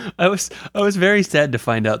 I was very sad to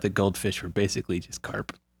find out that goldfish were basically just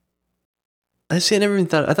carp. I never even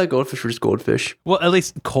thought. I thought goldfish were just goldfish. Well, at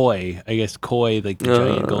least koi. I guess koi, like the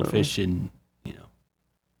giant goldfish in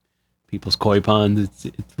people's koi ponds.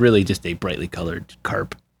 It's really just a brightly colored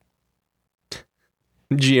carp.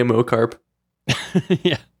 GMO carp.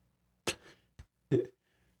 Yeah.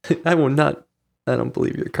 I will not. I don't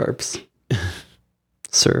believe your carps,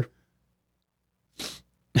 sir.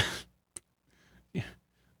 Yeah.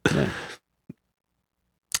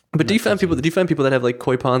 But do you find people that have like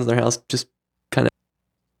koi ponds in their house just kind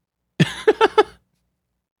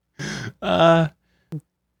of?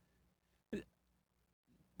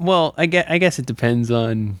 Well, I guess it depends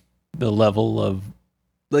on the level of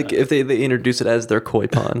like if they introduce it as their koi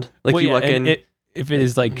pond. Like you walk in. If it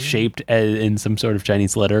is like shaped as in some sort of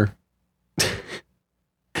Chinese letter.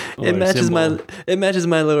 It matches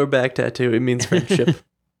my lower back tattoo. It means friendship.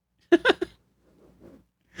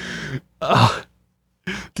 Oh,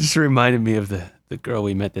 just reminded me of the girl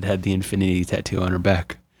we met that had the infinity tattoo on her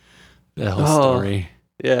back. That whole story.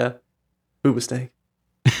 Yeah. Hoobastank.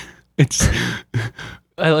 It's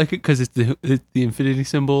I like it because it's the infinity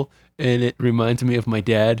symbol, and it reminds me of my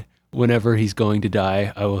dad. Whenever he's going to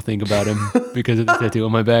die, I will think about him because of the tattoo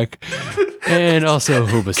on my back. And also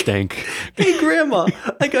Hoobastank. Hey, Grandma,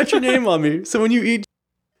 I got your name on me. So when you eat,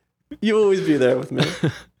 you'll always be there with me.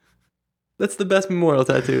 That's the best memorial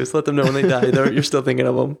tattoo. So let them know when they die, you're still thinking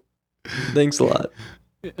of them. Thanks a lot.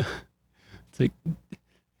 It's like,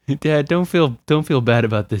 Dad, don't feel bad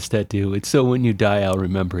about this tattoo. It's so when you die, I'll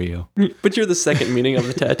remember you. But you're the second meaning of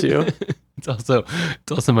the tattoo. It's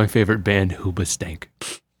also my favorite band, Hoobastank.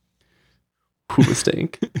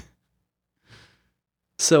 Hoobastank.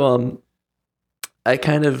 So I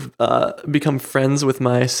kind of become friends with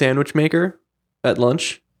my sandwich maker at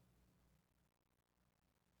lunch.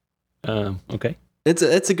 Okay.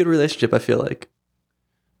 It's a good relationship, I feel like.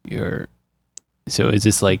 So is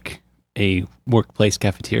this like a workplace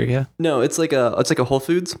cafeteria? No, it's like a Whole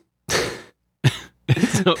Foods.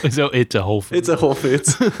 so it's a Whole Foods. It's a Whole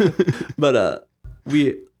Foods. But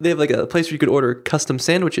they have like a place where you could order custom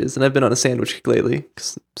sandwiches, and I've been on a sandwich kick lately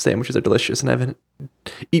because sandwiches are delicious, and I haven't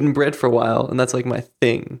eaten bread for a while, and that's like my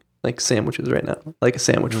thing, like sandwiches right now, like a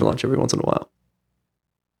sandwich for lunch every once in a while.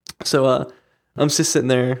 So I'm just sitting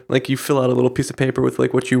there, like you fill out a little piece of paper with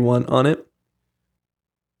like what you want on it.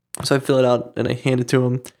 So I fill it out and I hand it to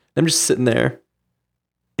him. I'm just sitting there,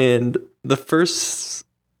 and the first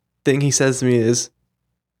thing he says to me is,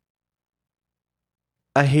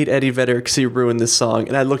 "I hate Eddie Vedder because he ruined this song."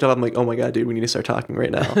 And I looked up, I'm like, oh my God, dude, we need to start talking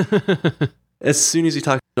right now. As soon as he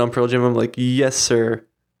talked on Pearl Jam, I'm like, yes, sir,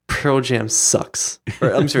 Pearl Jam sucks.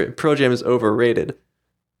 Or I'm sorry, Pearl Jam is overrated.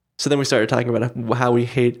 So then we started talking about how we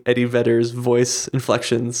hate Eddie Vedder's voice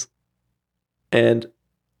inflections. And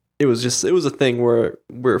it was a thing where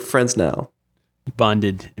we're friends now.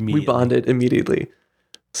 Bonded immediately. We bonded immediately.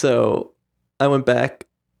 So I went back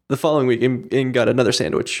the following week and got another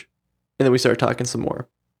sandwich. And then we started talking some more.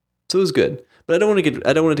 So it was good. But I don't want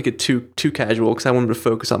to get too casual because I wanted to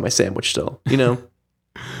focus on my sandwich still, you know?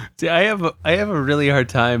 See, I have a really hard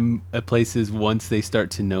time at places once they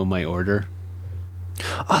start to know my order.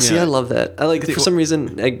 Oh, see, I love that. I like it. For some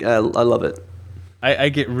reason, I love it. I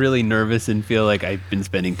get really nervous and feel like I've been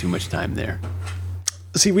spending too much time there.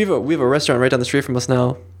 See, we have a restaurant right down the street from us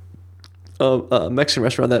now, a Mexican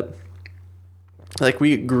restaurant that, like,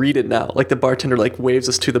 we greet it now. Like, the bartender, like, waves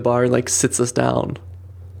us to the bar and, like, sits us down.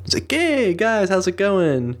 He's like, "Hey, guys, how's it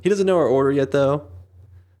going?" He doesn't know our order yet, though.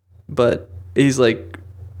 But he's like,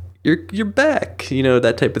 you're back, you know,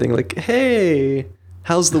 that type of thing. Like, "Hey,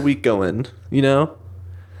 how's the week going?" You know?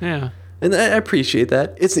 Yeah. And I appreciate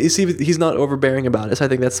that. He's not overbearing about it, so I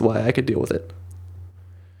think that's why I could deal with it.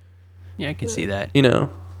 Yeah, I can see that. You know?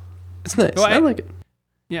 It's nice. Well, I like it.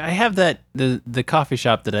 Yeah, I have that the coffee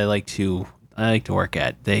shop that I like to work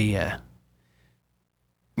at. They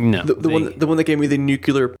the one that gave me the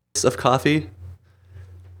nuclear piss of coffee.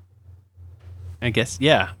 I guess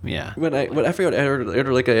yeah. When I forgot I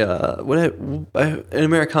ordered like an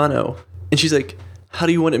Americano, and she's like, "How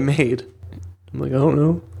do you want it made?" I'm like, "I don't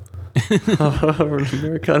know." How an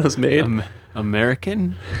Americano's made.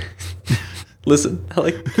 American. Listen,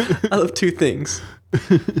 I love two things.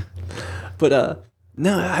 But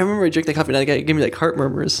no, I remember I drank that coffee and it gave me like heart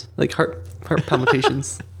murmurs, like heart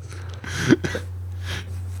palpitations.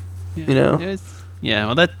 Yeah, you know?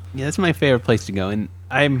 Well, that's my favorite place to go, and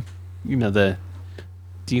I'm, you know,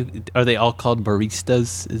 are they all called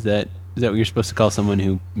baristas? Is that what you're supposed to call someone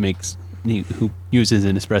who uses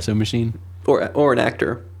an espresso machine? Or an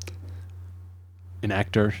actor. An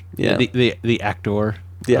actor? Yeah. The actor.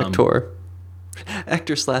 The actor.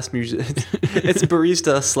 Actor / musician. It's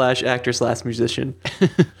barista / actor / musician.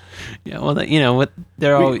 Yeah, well, you know what?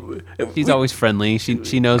 She's always friendly.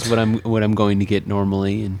 She knows what I'm going to get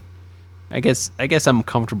normally, and I guess I'm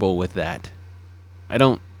comfortable with that. I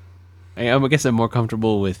guess I'm more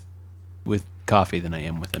comfortable with coffee than I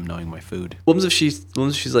am with them knowing my food. What if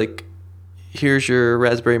she's like, "Here's your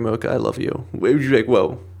raspberry mocha. I love you." Would you be like,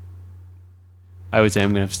 "Whoa"? I would say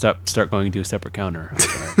I'm going to start going to a separate counter.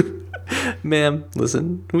 Ma'am,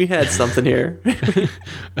 listen, we had something here.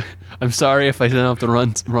 I'm sorry if I sent out the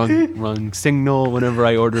wrong signal whenever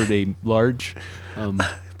I ordered a large.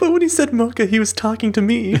 But when he said mocha, he was talking to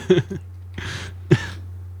me.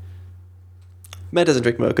 Matt doesn't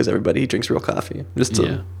drink mochas, everybody. He drinks real coffee.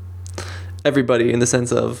 Everybody in the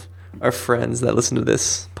sense of our friends that listen to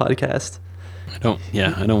this podcast. I don't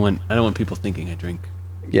want people thinking I drink.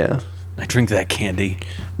 Yeah. I drink that candy.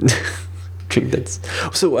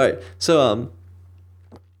 So at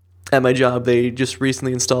my job they just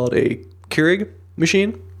recently installed a Keurig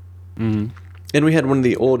machine. Mm-hmm. And we had one of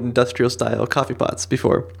the old industrial style coffee pots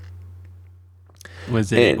before.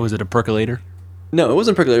 Was it a percolator? No, it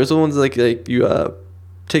wasn't percolator. It was the ones like you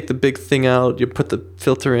take the big thing out, you put the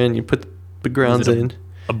filter in, you put the grounds in.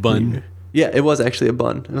 A bun? Yeah, it was actually a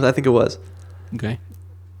bun. I think it was. Okay.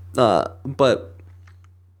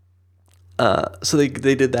 So they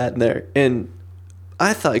did that in there, and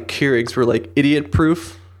I thought Keurigs were like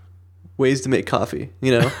idiot-proof ways to make coffee,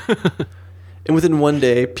 you know. And within one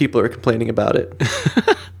day, people are complaining about it.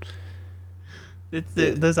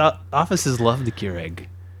 Those offices love the Keurig.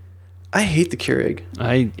 I hate the Keurig.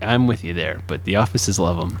 I'm with you there, but the offices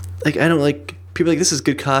love them. Like, I don't like people like, "This is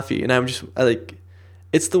good coffee," and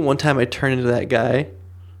it's the one time I turn into that guy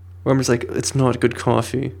where I'm just like, "It's not good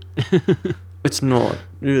coffee." It's not.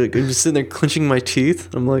 I'm just sitting there clenching my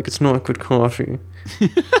teeth. I'm like, "It's not good coffee."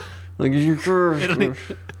 Like,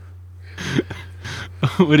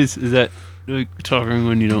 what is that? Like talking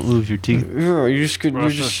when you don't move your teeth? Yeah, you're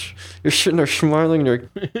sitting there smiling. You're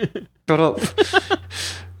like, "Shut up."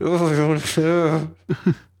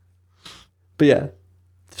 But yeah,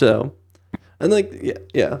 so and like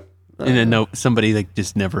yeah. And then somebody like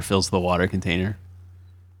just never fills the water container.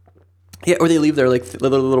 Yeah, or they leave their like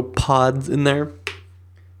little pods in there.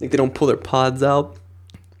 Like they don't pull their pods out.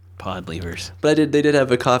 Pod leavers. But they did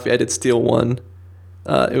have a coffee. I did steal one.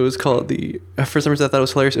 It was called for some reason I thought it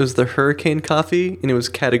was hilarious. It was the Hurricane coffee, and it was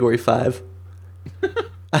category 5.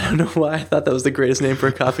 I don't know why I thought that was the greatest name for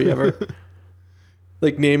a coffee ever.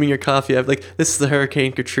 Like naming your coffee, I'm like, "This is the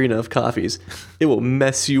Hurricane Katrina of coffees. It will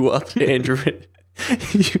mess you up, Andrew."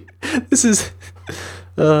 This is.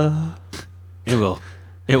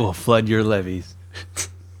 It will flood your levees.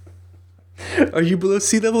 Are you below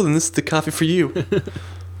sea level? Then this is the coffee for you.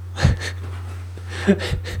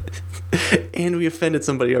 And we offended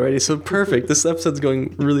somebody already, so perfect. This episode's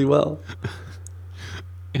going really well.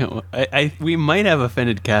 You know, we might have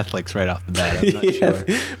offended Catholics right off the bat. I'm not sure.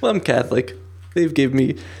 Well, I'm Catholic. They've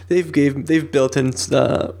built in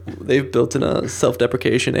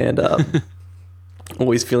self-deprecation and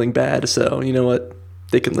always feeling bad. So you know what?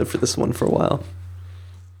 They can live for this one for a while.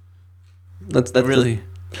 That's really.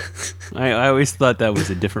 I always thought that was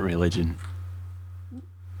a different religion.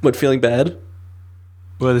 What, feeling bad?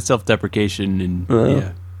 Well, the self-deprecation and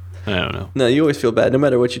yeah, I don't know. No, you always feel bad no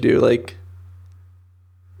matter what you do.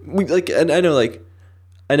 And I know,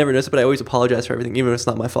 I never noticed it, but I always apologize for everything, even if it's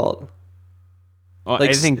not my fault. Well,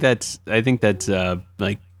 I think that's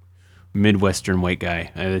like Midwestern white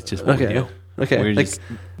guy. That's just what we do. Okay. We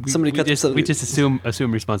just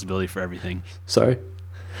assume responsibility for everything. Sorry.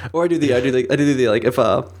 Or I do the if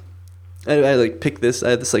I pick this,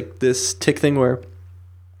 I have this tick thing where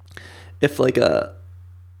if the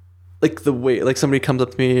wait, somebody comes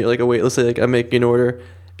up to me, let's say I'm making an order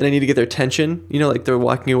and I need to get their attention, they're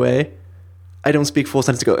walking away, I don't speak full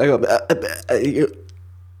sentence. I go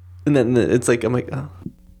and then it's I'm like, oh,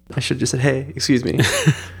 I should have just said, hey, excuse me.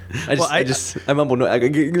 I mumble no.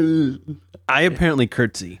 I apparently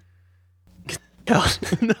curtsy. God.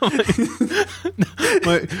 No,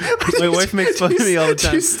 my wife makes fun of me all the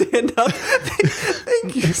time. You stand up.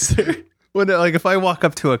 Thank you, sir. When if I walk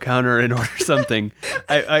up to a counter and order something,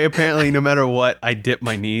 I apparently, no matter what, I dip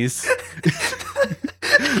my knees.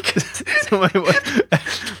 So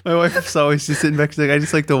my wife's always just sitting back. She's like, I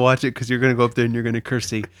just like to watch it because you're gonna go up there and you're gonna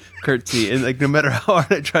curtsy, and no matter how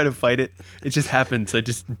hard I try to fight it, it just happens. I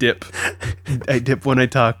just dip. I dip when I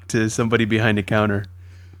talk to somebody behind a counter.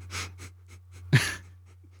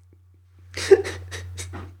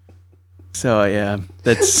 So yeah,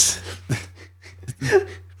 that's.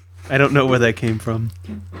 I don't know where that came from.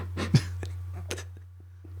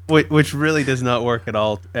 Which really does not work at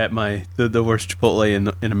all at the worst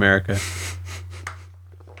Chipotle in America.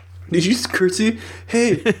 Did you just curtsy?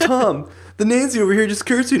 Hey, Tom, the Nancy over here just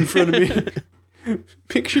curtsied in front of me.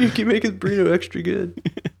 Make sure you can make his burrito extra good.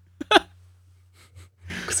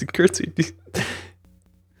 Because he curtsied.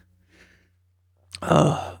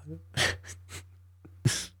 Oh.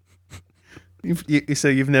 So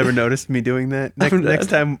you've never noticed me doing that? Next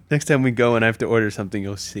time we go and I have to order something,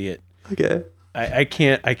 you'll see it. Okay. I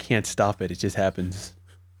can't stop it. It just happens.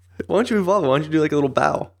 Why don't you evolve? Why don't you do a little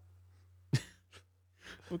bow?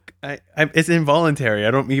 It's involuntary.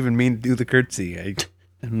 I don't even mean to do the curtsy. I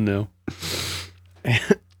don't know.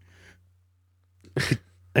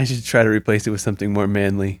 I should try to replace it with something more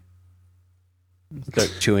manly.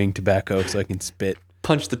 Start chewing tobacco so I can spit.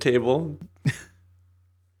 Punch the table.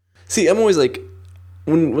 See, I'm always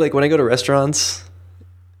when I go to restaurants,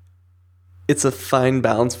 it's a fine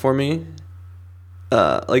balance for me.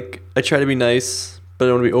 I try to be nice, but I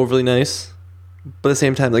don't want to be overly nice. But at the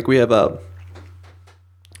same time, we have a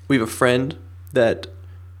friend that,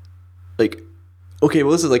 okay,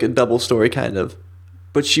 well, this is a double story kind of,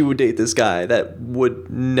 but she would date this guy that would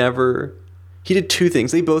never. He did two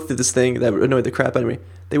things. They both did this thing that annoyed the crap out of me.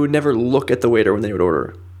 They would never look at the waiter when they would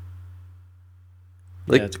order.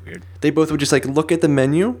 Yeah, that's weird. They both would just look at the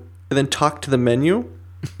menu and then talk to the menu.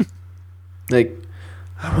 I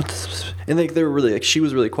want this. And they were really she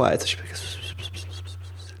was really quiet, so she'd be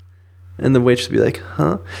and the waitress would be like,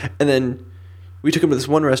 huh? And then we took him to this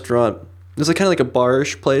one restaurant. It was kind of a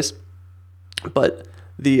bar-ish place, but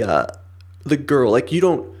the girl, you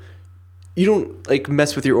don't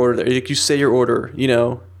mess with your order there. You say your order,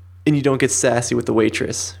 and you don't get sassy with the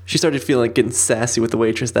waitress. She started feeling getting sassy with the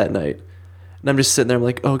waitress that night. And I'm just sitting there, I'm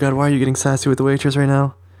like, oh God, why are you getting sassy with the waitress right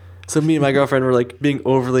now? So me and my girlfriend were being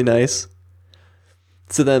overly nice.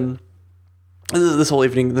 So then, this whole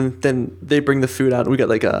evening, then they bring the food out, and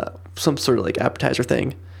we got some sort of appetizer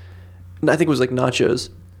thing. And I think it was nachos.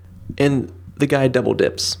 And the guy double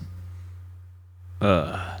dips.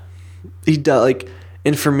 He does,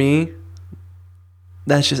 and for me,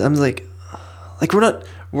 that's just, I'm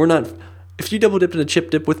we're not, if you double dipped in a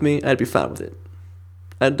chip dip with me, I'd be fine with it.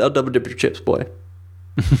 I'll double dip your chips, boy.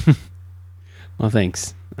 Well,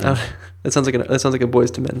 thanks. That sounds like a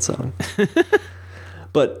Boys to Men song.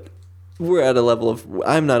 But we're at a level of,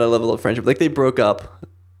 I'm not at a level of friendship. They broke up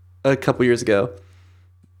a couple years ago,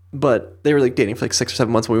 but they were dating for 6 or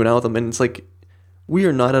 7 months when we went out with them, and it's we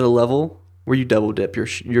are not at a level where you double dip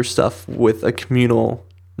your stuff with a communal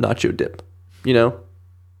nacho dip. Yeah.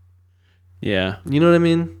 You know what I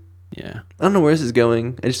mean? Yeah. I don't know where this is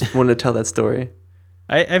going. I just wanted to tell that story.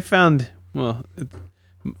 I found, well,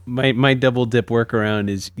 My double dip workaround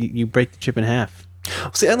is you break the chip in half.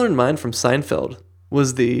 See, I learned mine from Seinfeld.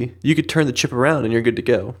 Was you could turn the chip around and you're good to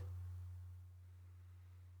go.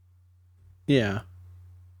 Yeah.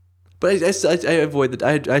 But I avoid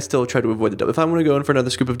I still try to avoid the double. If I want to go in for another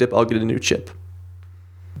scoop of dip, I'll get a new chip.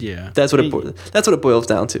 Yeah. That's what it boils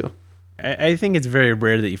down to. I think it's very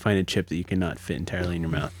rare that you find a chip that you cannot fit entirely in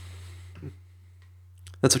your mouth.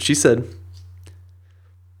 That's what she said.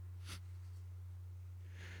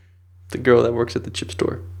 The girl that works at the chip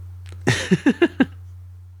store.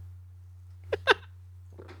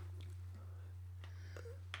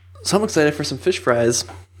 So I'm excited for some fish fries.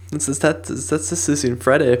 That's this soon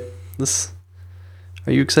Friday.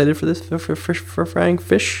 Are you excited for this for frying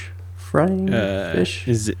fish? Frying fish.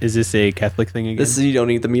 Is this a Catholic thing again? You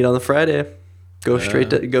don't eat the meat on the Friday. Go straight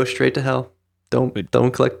to hell. Don't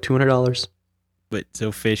collect $200. But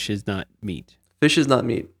so fish is not meat. Fish is not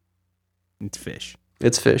meat. It's fish.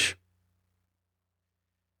 It's fish.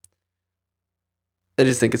 I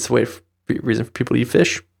just think it's a reason for people to eat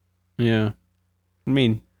fish. Yeah. I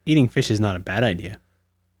mean, eating fish is not a bad idea.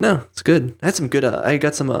 No, it's good. I had some good. I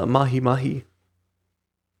got some mahi.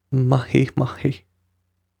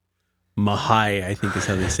 Mahi, I think is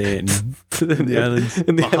how they say it in the islands.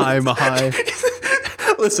 Mahi.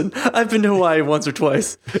 Listen, I've been to Hawaii once or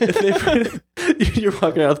twice. You're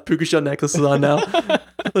walking around with puka shell necklaces on now.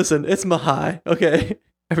 Listen, it's mahi, okay?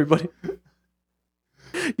 Everybody.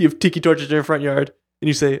 You have tiki torches in your front yard, and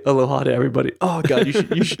you say aloha to everybody. Oh, God,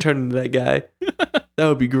 you should turn into that guy. That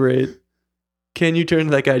would be great. Can you turn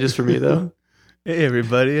to that guy just for me, though? Hey,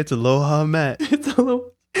 everybody, it's Aloha Matt.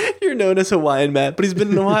 You're known as Hawaiian Matt, but he's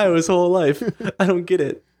been in Ohio his whole life. I don't get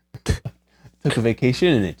it. Took a vacation,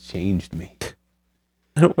 and it changed me.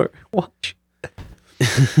 Don't worry. Watch.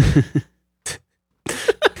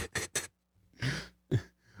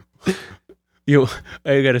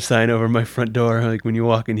 I got a sign over my front door. Like, when you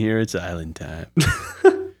walk in here, it's island time.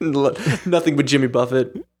 Nothing but Jimmy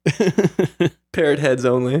Buffett. Parrot heads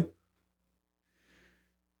only.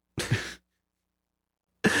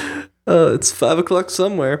 It's 5 o'clock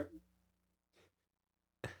somewhere.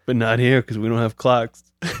 But not here, because we don't have clocks.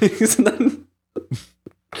 I'm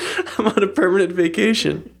on a permanent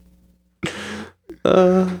vacation.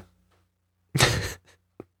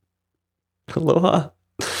 Aloha.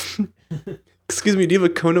 Excuse me, do you have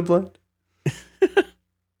a Kona blend?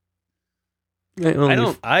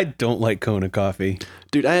 I don't like Kona coffee.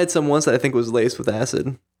 Dude, I had some once that I think was laced with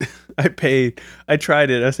acid. I tried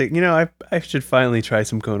it. I was like, I should finally try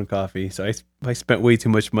some Kona coffee. So I spent way too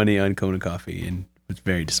much money on Kona coffee and was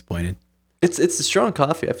very disappointed. It's a strong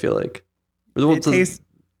coffee, I feel like. It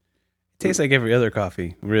tastes like every other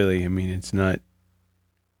coffee, really. I mean, it's not.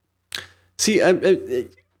 See,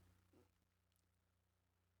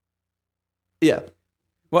 yeah.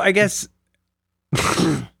 Well, I guess.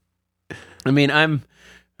 I mean,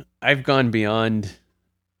 I've gone beyond.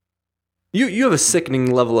 You have a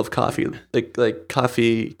sickening level of coffee, like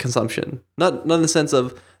coffee consumption. Not in the sense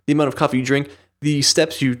of the amount of coffee you drink. The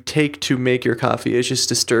steps you take to make your coffee is just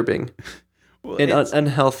disturbing, and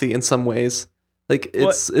unhealthy in some ways. Like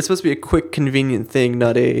it's supposed to be a quick, convenient thing,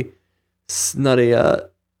 not a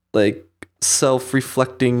like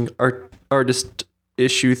self-reflecting artist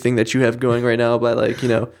issue thing that you have going right now by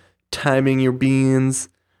timing your beans.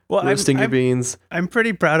 Roasting your beans. I'm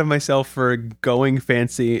pretty proud of myself for going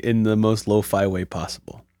fancy in the most lo-fi way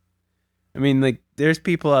possible. I mean, like, there's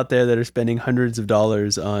people out there that are spending hundreds of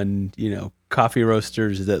dollars on, coffee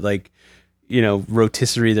roasters that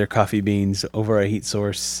rotisserie their coffee beans over a heat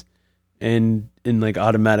source and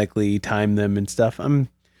automatically time them and stuff.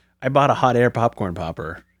 I bought a hot air popcorn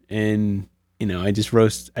popper and, I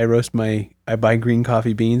buy green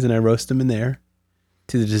coffee beans and I roast them in there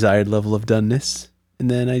to the desired level of doneness. And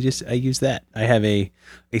then I use that. I have a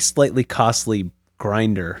slightly costly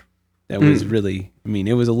grinder that was really,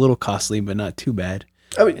 it was a little costly, but not too bad.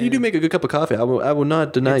 I mean, you do make a good cup of coffee. I will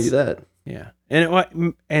not deny you that. Yeah.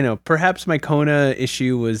 And I know perhaps my Kona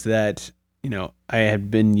issue was that, I had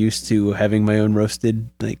been used to having my own roasted,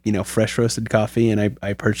 fresh roasted coffee. And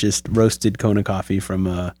I purchased roasted Kona coffee from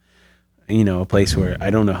a place where I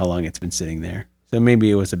don't know how long it's been sitting there. So maybe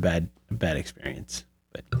it was a bad experience,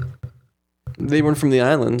 but. They weren't from the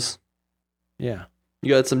islands. Yeah. You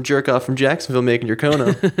got some jerk off from Jacksonville making your Kona.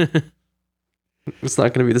 It's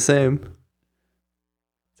not going to be the same.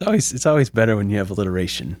 It's always better when you have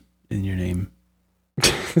alliteration in your name.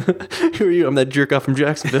 Who are you? I'm that jerk off from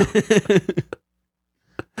Jacksonville.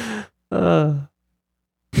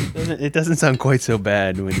 It doesn't sound quite so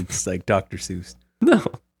bad when it's like Dr. Seuss. No.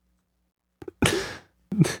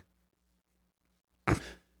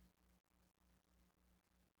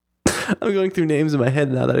 I'm going through names in my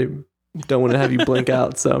head now that I don't want to have you blink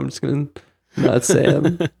out, so I'm just gonna not say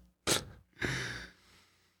them.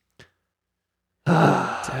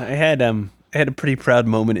 I had a pretty proud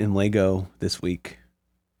moment in Lego this week.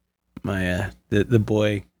 My the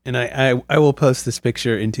boy and I will post this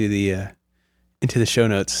picture into the show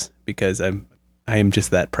notes because I am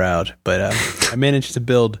just that proud. But I managed to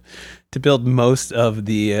build most of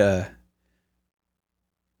the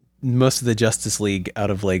Justice League out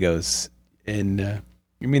of Legos, and I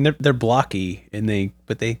mean they're blocky and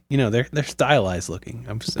they're stylized looking.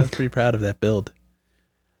 I'm pretty proud of that build.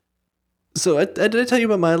 So did I tell you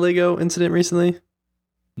about my Lego incident recently?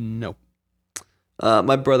 No.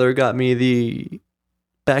 My brother got me the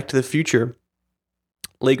Back to the Future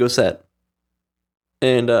Lego set.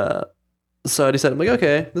 And so I decided, I'm like,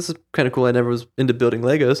 okay, this is kind of cool. I never was into building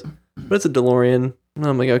Legos, but it's a DeLorean. And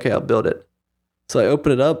I'm like, okay, I'll build it. So I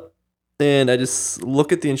open it up and I just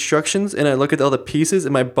look at the instructions and I look at all the pieces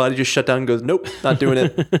and my body just shut down and goes, nope, not doing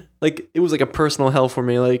it. Like, it was like a personal hell for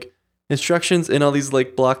me. Like, instructions and all these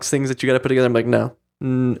like blocks, things that you got to put together. I'm like, no.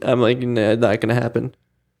 I'm like, nah, not going to happen.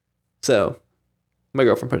 So my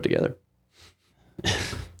girlfriend put it together.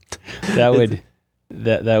 that would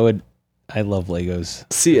I love Legos.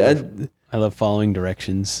 See, I love following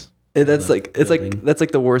directions. That's like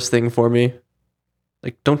the worst thing for me.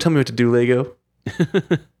 Like, don't tell me what to do, Lego.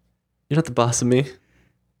 You're not the boss of me.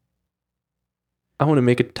 I want to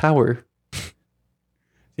make a tower.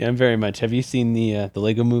 Yeah, I'm very much. Have you seen the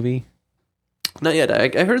Lego movie? Not yet.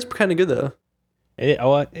 I heard it's kind of good though. It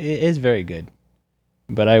is very good,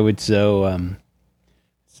 but I would so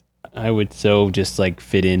just like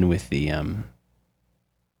fit in with the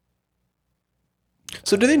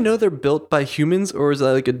So do they know they're built by humans, or is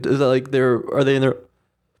that like are they in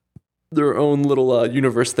their own little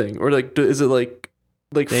universe thing, or like is it like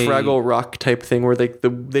Fraggle Rock type thing where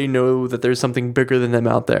they know that there's something bigger than them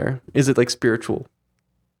out there? Is it like spiritual?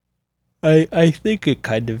 I think it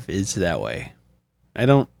kind of is that way.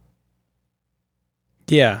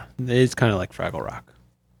 Yeah, it's kind of like Fraggle Rock.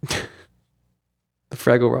 The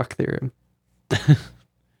Fraggle Rock theorem.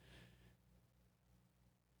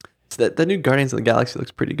 So that new Guardians of the Galaxy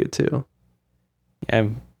looks pretty good too. Yeah,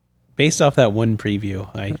 based off that one preview,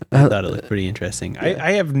 I thought it looked pretty interesting. Yeah.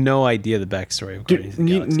 I have no idea the backstory of Guardians of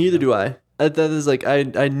the Galaxy. Neither do I. That is like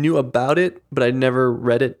I knew about it, but I never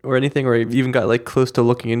read it or anything, or even got like close to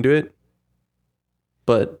looking into it.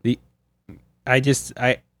 But the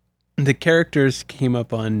characters came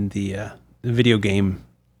up on the video game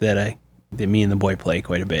that me and the boy play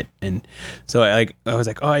quite a bit, and so I was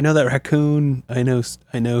like, oh, I know that raccoon. I know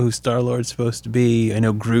who Star-Lord's supposed to be. I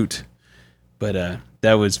know Groot, but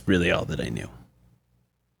that was really all that I knew.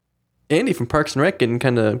 Andy from Parks and Rec getting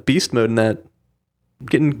kind of beast mode in that,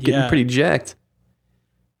 getting pretty jacked.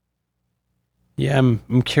 Yeah,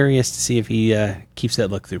 I'm curious to see if he keeps that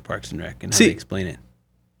look through Parks and Rec and how they explain it.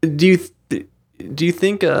 Do you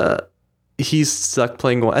think he's stuck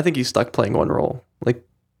playing one? I think he's stuck playing one role, like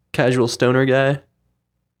casual stoner guy.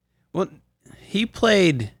 Well, he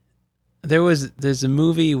played. There's a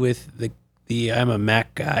movie with the I'm a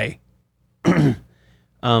Mac guy. I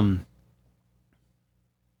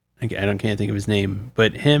can't think of his name,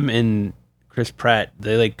 but him and Chris Pratt,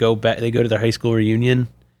 they like go back. They go to their high school reunion,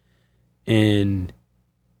 and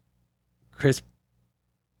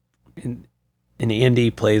and Andy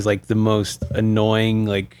plays like the most annoying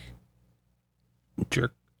like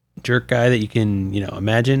jerk guy that you can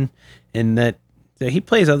imagine, and that he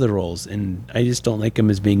plays other roles, and I just don't like him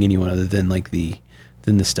as being anyone other than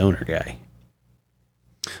than the stoner guy.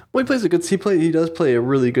 Well, he does play a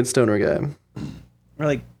really good stoner guy. Or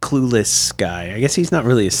like clueless guy. I guess he's not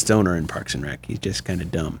really a stoner in Parks and Rec. He's just kind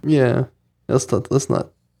of dumb. Yeah. Let's not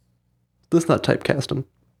typecast him.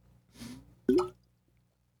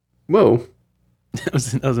 Whoa.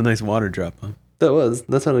 That was a nice water drop, huh?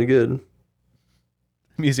 That sounded good.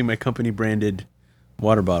 I'm using my company branded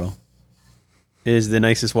water bottle. It is the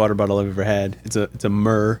nicest water bottle I've ever had. It's a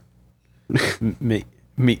Meyer.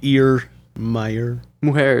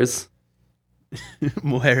 Mujeres.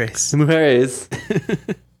 Mujeres.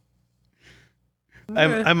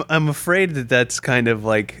 I'm afraid that's kind of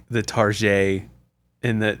like the Tarjay,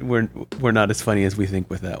 and that we're not as funny as we think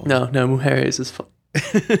with that one. No, Mujeres is fun.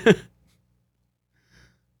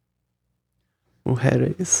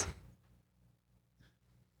 Mujeres.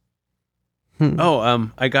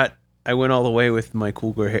 Oh, I went all the way with my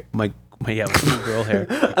cool girl hair. My cool girl hair.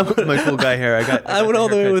 My cool guy hair. I went all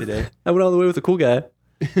the way with the cool guy.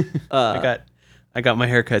 I got my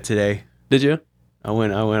haircut today. Did you? I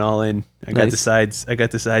went all in. I got the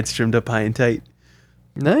sides trimmed up high and tight.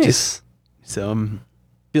 Nice. So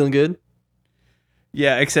Feeling good?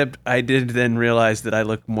 Yeah, except I did then realize that I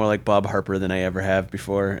look more like Bob Harper than I ever have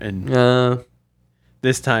before, and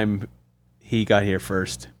this time he got here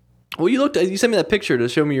first. Well, you sent me that picture to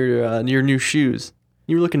show me your new shoes.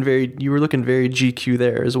 You were looking very GQ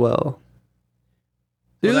there as well.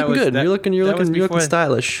 You're looking good. You're looking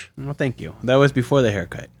stylish. Well, thank you. That was before the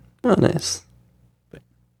haircut. Oh, nice.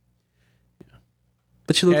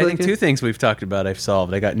 But you look I think two things we've talked about I've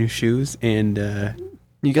solved. I got new shoes, and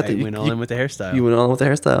you went all in with the hairstyle. You went all in with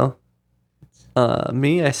the hairstyle.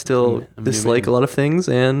 Me, I still dislike a lot of things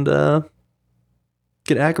and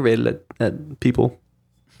get aggravated at people.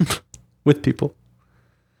 With people.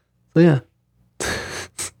 So yeah.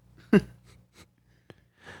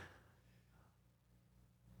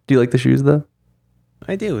 Do you like the shoes though?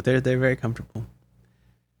 I do. They're very comfortable,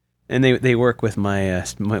 and they work with my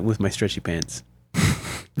stretchy pants.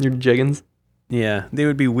 Your jeggings? Yeah, they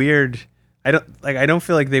would be weird. I don't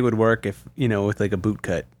feel like they would work if with like a boot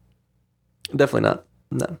cut. Definitely not.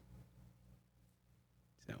 No.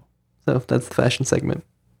 So that's the fashion segment.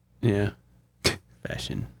 Yeah,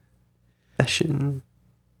 fashion. Fashion.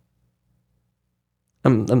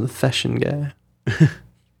 I'm the fashion guy.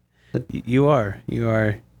 You are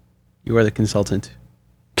the consultant.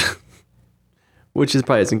 Which is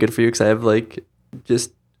probably isn't good for you because I have like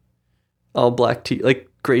just all black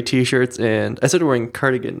gray t-shirts, and I started wearing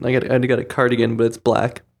cardigan. I got a cardigan, but it's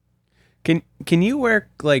black. Can you wear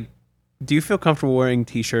do you feel comfortable wearing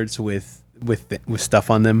t-shirts with stuff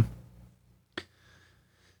on them?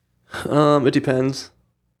 It depends.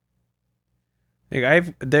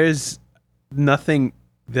 There's nothing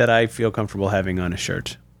that I feel comfortable having on a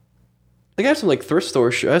shirt. I have some thrift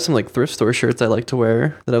store shirts I like to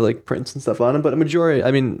wear that have like prints and stuff on them, but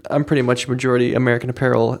I'm pretty much majority American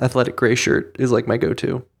Apparel athletic gray shirt is like my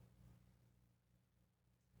go-to.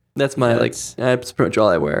 That's that's pretty much all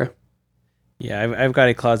I wear. Yeah, I've got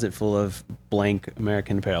a closet full of blank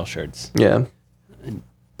American Apparel shirts. Yeah. And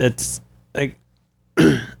that's like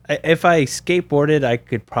if I skateboarded, I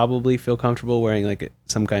could probably feel comfortable wearing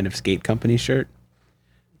some kind of skate company shirt,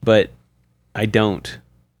 but I don't.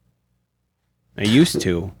 I used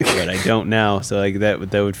to, but I don't now. So that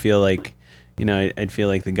would feel like, I'd feel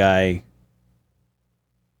like the guy,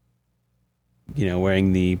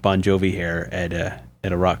 wearing the Bon Jovi hair at a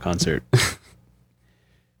rock concert.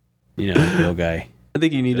 The real guy. I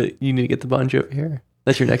think you need to get the Bon Jovi hair.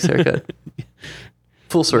 That's your next haircut.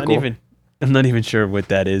 Full circle. I'm not even sure what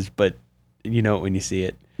that is, but you know it when you see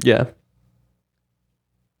it. Yeah.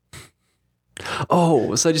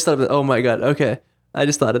 Oh, so I just thought of it. Oh my God. Okay. I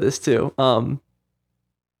just thought of this too. So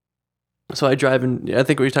I drive in. I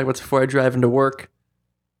think we talked about this before. I drive into work,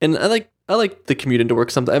 and I like the commute into work.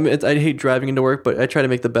 Sometimes I hate driving into work, but I try to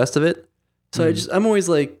make the best of it. So I'm always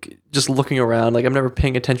just looking around. I'm never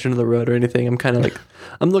paying attention to the road or anything. I'm kind of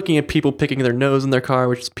I'm looking at people picking their nose in their car,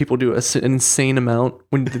 which people do an insane amount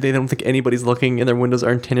when they don't think anybody's looking and their windows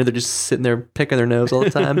aren't tinted. They're just sitting there picking their nose all the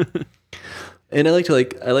time. And I like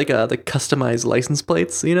the customized license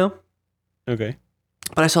plates, Okay.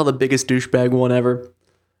 But I saw the biggest douchebag one ever.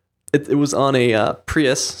 It was on a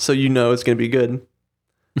Prius, so it's gonna be good.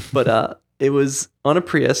 But it was on a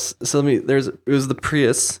Prius. So it was the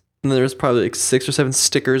Prius, and there's probably 6 or 7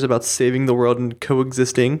 stickers about saving the world and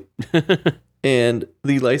coexisting. And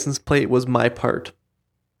the license plate was my part.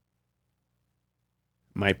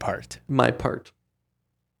 My part. My part.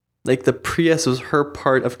 The Prius was her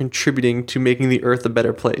part of contributing to making the earth a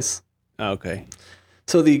better place. Okay.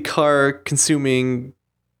 So the car consuming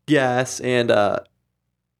gas and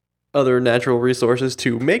other natural resources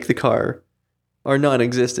to make the car are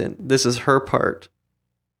non-existent. This is her part.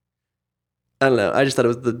 I don't know. I just thought it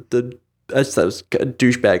was I just thought it was a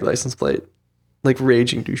douchebag license plate,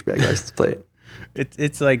 raging douchebag license plate.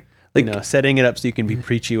 It's setting it up so you can be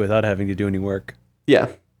preachy without having to do any work. Yeah,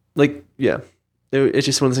 yeah. It's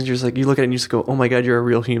just one of those things. You're just you look at it and you just go, "Oh my God, you're a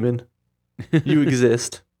real human. You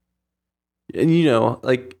exist." And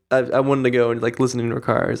I wanted to go and listening to a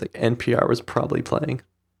car. It's NPR was probably playing.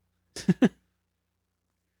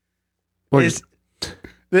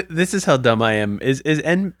 This is how dumb I am. Is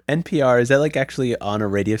NPR, is that actually on a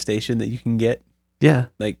radio station that you can get? Yeah.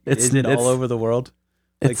 Is it all over the world?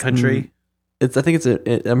 Country?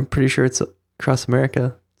 I'm pretty sure it's across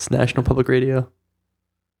America. It's National Public Radio.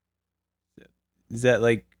 Is that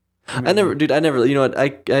I never, you know what? I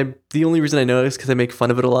the only reason I know it is because I make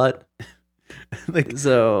fun of it a lot.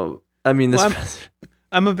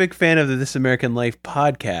 I'm a big fan of the This American Life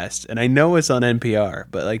podcast, and I know it's on NPR,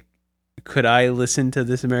 but could I listen to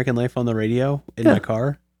This American Life on the radio in my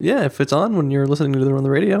car? Yeah, if it's on when you're listening to it on the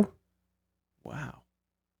radio. Wow.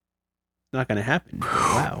 not going to happen.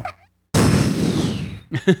 Wow.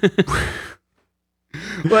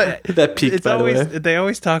 But That peaked, it's by always the way. they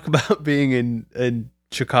always talk about being in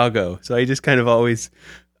Chicago, so I just kind of always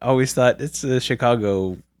thought it's the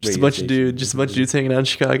Chicago. Just a radio bunch of station. dudes, just a bunch of dudes hanging out in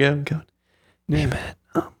Chicago. Going, hey man,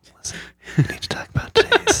 listen, we need to talk about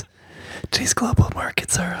today's global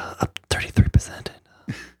markets are up 33%.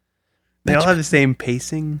 They all have the same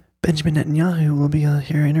pacing. Benjamin Netanyahu will be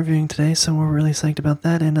here interviewing today, so we're really psyched about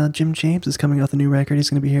that. And Jim James is coming off a new record.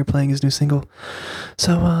 He's going to be here playing his new single.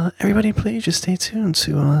 So everybody, please just stay tuned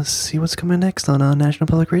to see what's coming next on National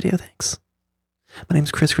Public Radio. Thanks. My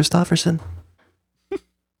name's Chris Christopherson.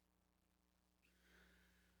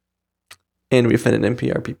 And we offended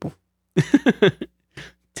NPR people.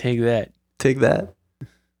 Take that. Take that. You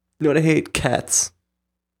know what I hate? Cats.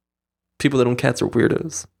 People that own cats are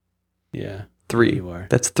weirdos. Yeah. 3. You are.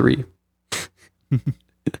 That's 3.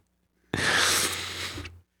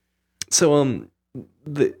 So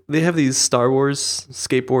they have these Star Wars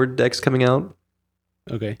skateboard decks coming out,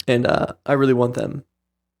 Okay. and I really want them.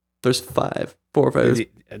 There's 4 or 5. The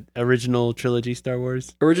original trilogy Star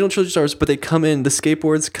Wars. Original trilogy Star Wars, but the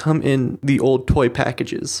skateboards come in the old toy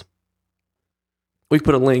packages. We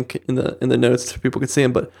put a link in the notes so people can see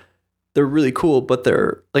them, but they're really cool, but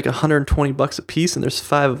they're like $120 a piece, and there's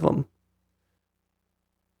 5 of them.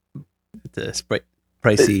 It's a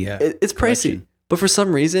pricey. It's pricey, collection. but for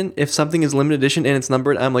some reason, if something is limited edition and it's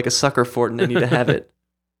numbered, I'm like a sucker for it, and I need to have it.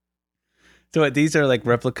 So these are like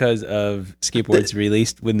replicas of skateboards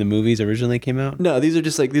released when the movies originally came out? No, these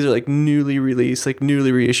are like newly released, like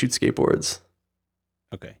newly reissued skateboards.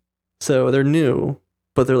 Okay. So they're new,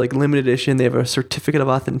 but they're like limited edition. They have a certificate of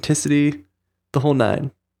authenticity, the whole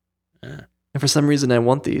 9. Ah. And for some reason, I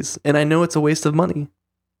want these, and I know it's a waste of money.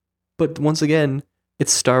 But once again,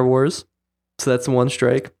 it's Star Wars, so that's one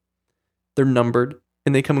strike. They're numbered,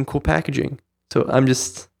 and they come in cool packaging. So I'm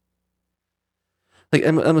just like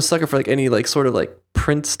I'm a sucker for like any like sort of like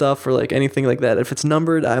print stuff or like anything like that. If it's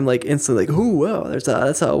numbered, I'm like instantly like, ooh, wow,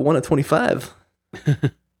 that's a 1 of 25. I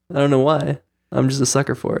don't know why. I'm just a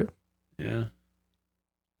sucker for it. Yeah.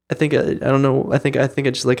 I think I don't know. I think I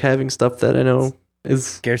just like having stuff that I know is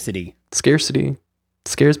Scarcity. scarcity. It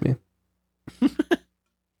scares me.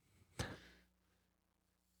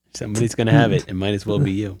 Somebody's going to have it. It might as well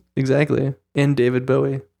be you. Exactly. And David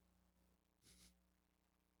Bowie.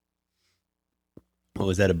 Oh,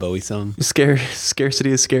 was that a Bowie song?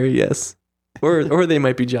 Scarcity is scary, yes. Or they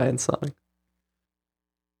might be Giant song.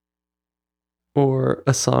 Or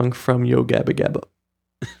a song from Yo Gabba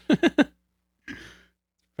Gabba.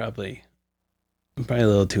 Probably a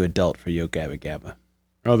little too adult for Yo Gabba Gabba.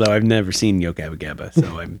 Although I've never seen Yo Gabba Gabba,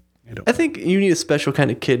 so I don't. I think you need a special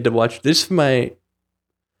kind of kid to watch. This for my,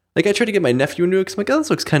 like I tried to get my nephew into it because I'm like, oh, this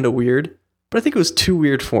looks kind of weird, but I think it was too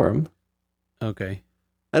weird for him. Okay.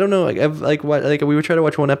 I don't know. Like we would try to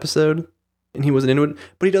watch one episode, and he wasn't into it,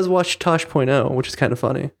 but he does watch Tosh.0, which is kind of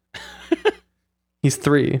funny. He's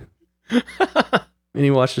 3, and he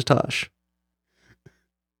watches Tosh.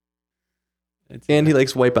 And he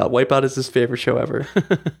likes Wipeout. Wipeout is his favorite show ever.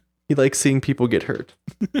 He likes seeing people get hurt.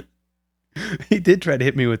 He did try to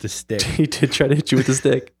hit me with a stick He did try to hit you with a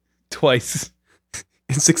stick. twice.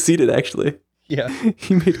 And succeeded, actually. Yeah.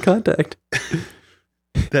 He made contact.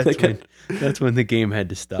 That's when the game had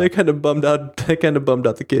to stop. That kind of bummed out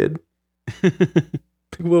the kid.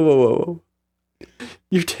 Whoa.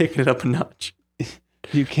 You're taking it up a notch.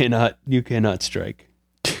 You cannot strike.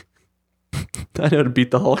 I know how to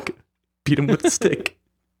beat the Hulk. Beat him with a stick.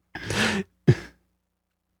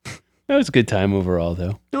 That was a good time overall,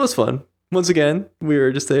 though. It was fun. Once again, we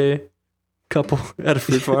were just a couple at a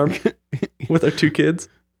fruit farm with our 2 kids.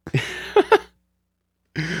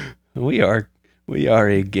 We are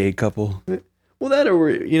a gay couple. Well, that or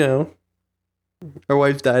we're, our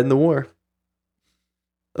wives died in the war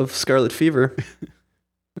of scarlet fever.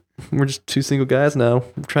 We're just 2 single guys now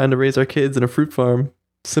trying to raise our kids in a fruit farm.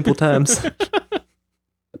 Simple times.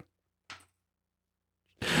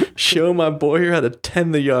 Show my boy here how to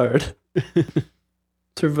tend the yard.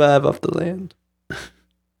 Survive off the land.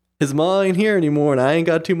 His ma ain't here anymore, and I ain't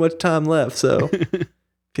got too much time left, so if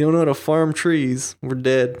you don't know how to farm trees, we're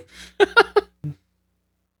dead.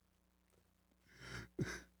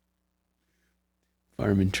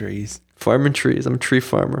 Farming trees. Farming trees. I'm a tree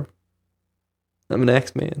farmer. I'm an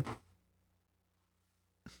axe man.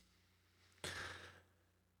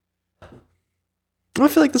 I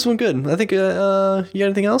feel like this one good. I think you got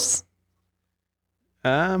anything else?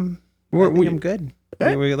 I think I'm good.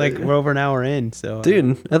 We're over an hour in, so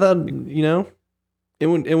dude, I thought it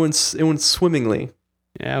went swimmingly.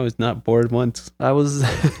 Yeah, I was not bored once. I was.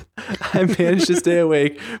 I managed to stay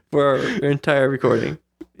awake for our entire recording.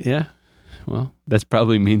 Yeah. Well, that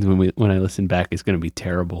probably means when I listen back, it's going to be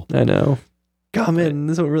terrible. I know. God, man,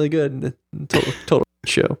 this went really good. Total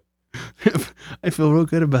show. I feel real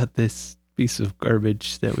good about this piece of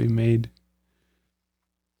garbage that we made.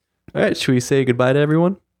 All right, should we say goodbye to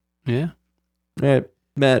everyone? Yeah. All right,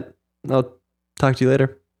 Matt, I'll talk to you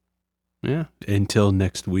later. Yeah. Until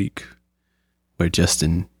next week, where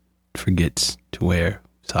Justin forgets to wear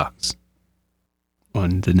socks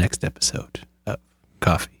on the next episode of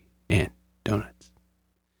Coffee and Donuts.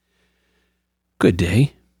 Good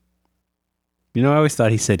day. You know, I always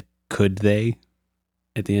thought he said, could they,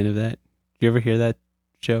 at the end of that. You ever hear that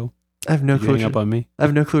show? I have no Did you clue. hang up on me? I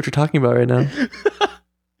have no clue what you're talking about right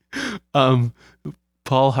now.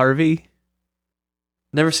 Paul Harvey.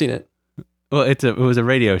 Never seen it. Well, it was a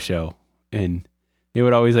radio show, and it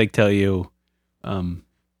would always like tell you,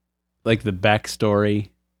 like the backstory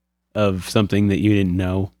of something that you didn't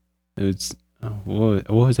know. It was what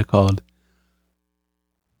was it called?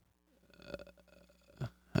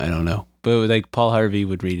 I don't know, but it was like Paul Harvey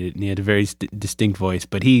would read it, and he had a very distinct voice.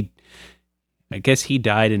 But I guess he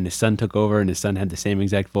died, and his son took over, and his son had the same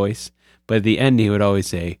exact voice. But at the end, he would always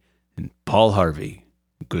say, "Paul Harvey,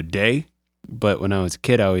 good day." But when I was a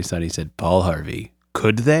kid, I always thought he said, "Paul Harvey,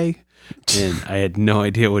 could they?" And I had no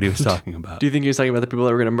idea what he was talking about. Do you think he was talking about the people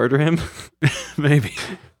that were going to murder him? Maybe.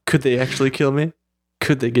 Could they actually kill me?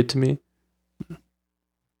 Could they get to me?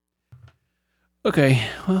 Okay,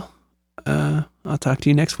 well, I'll talk to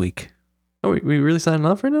you next week. Oh, we really signing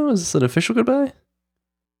off right now? Is this an official goodbye?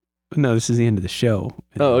 No, this is the end of the show.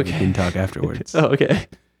 Oh, okay. We can talk afterwards. Oh, okay.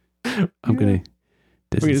 I'm gonna.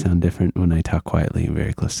 Does it sound different when I talk quietly and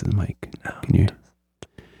very close to the mic? No. Can you?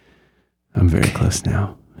 I'm very close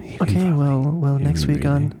now. Okay, well, next week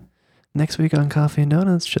on Coffee and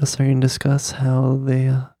Donuts, just are going to discuss how they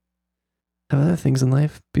have other things in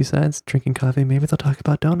life besides drinking coffee. Maybe they'll talk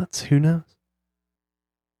about donuts. Who knows?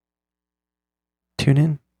 Tune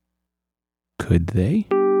in. Could they?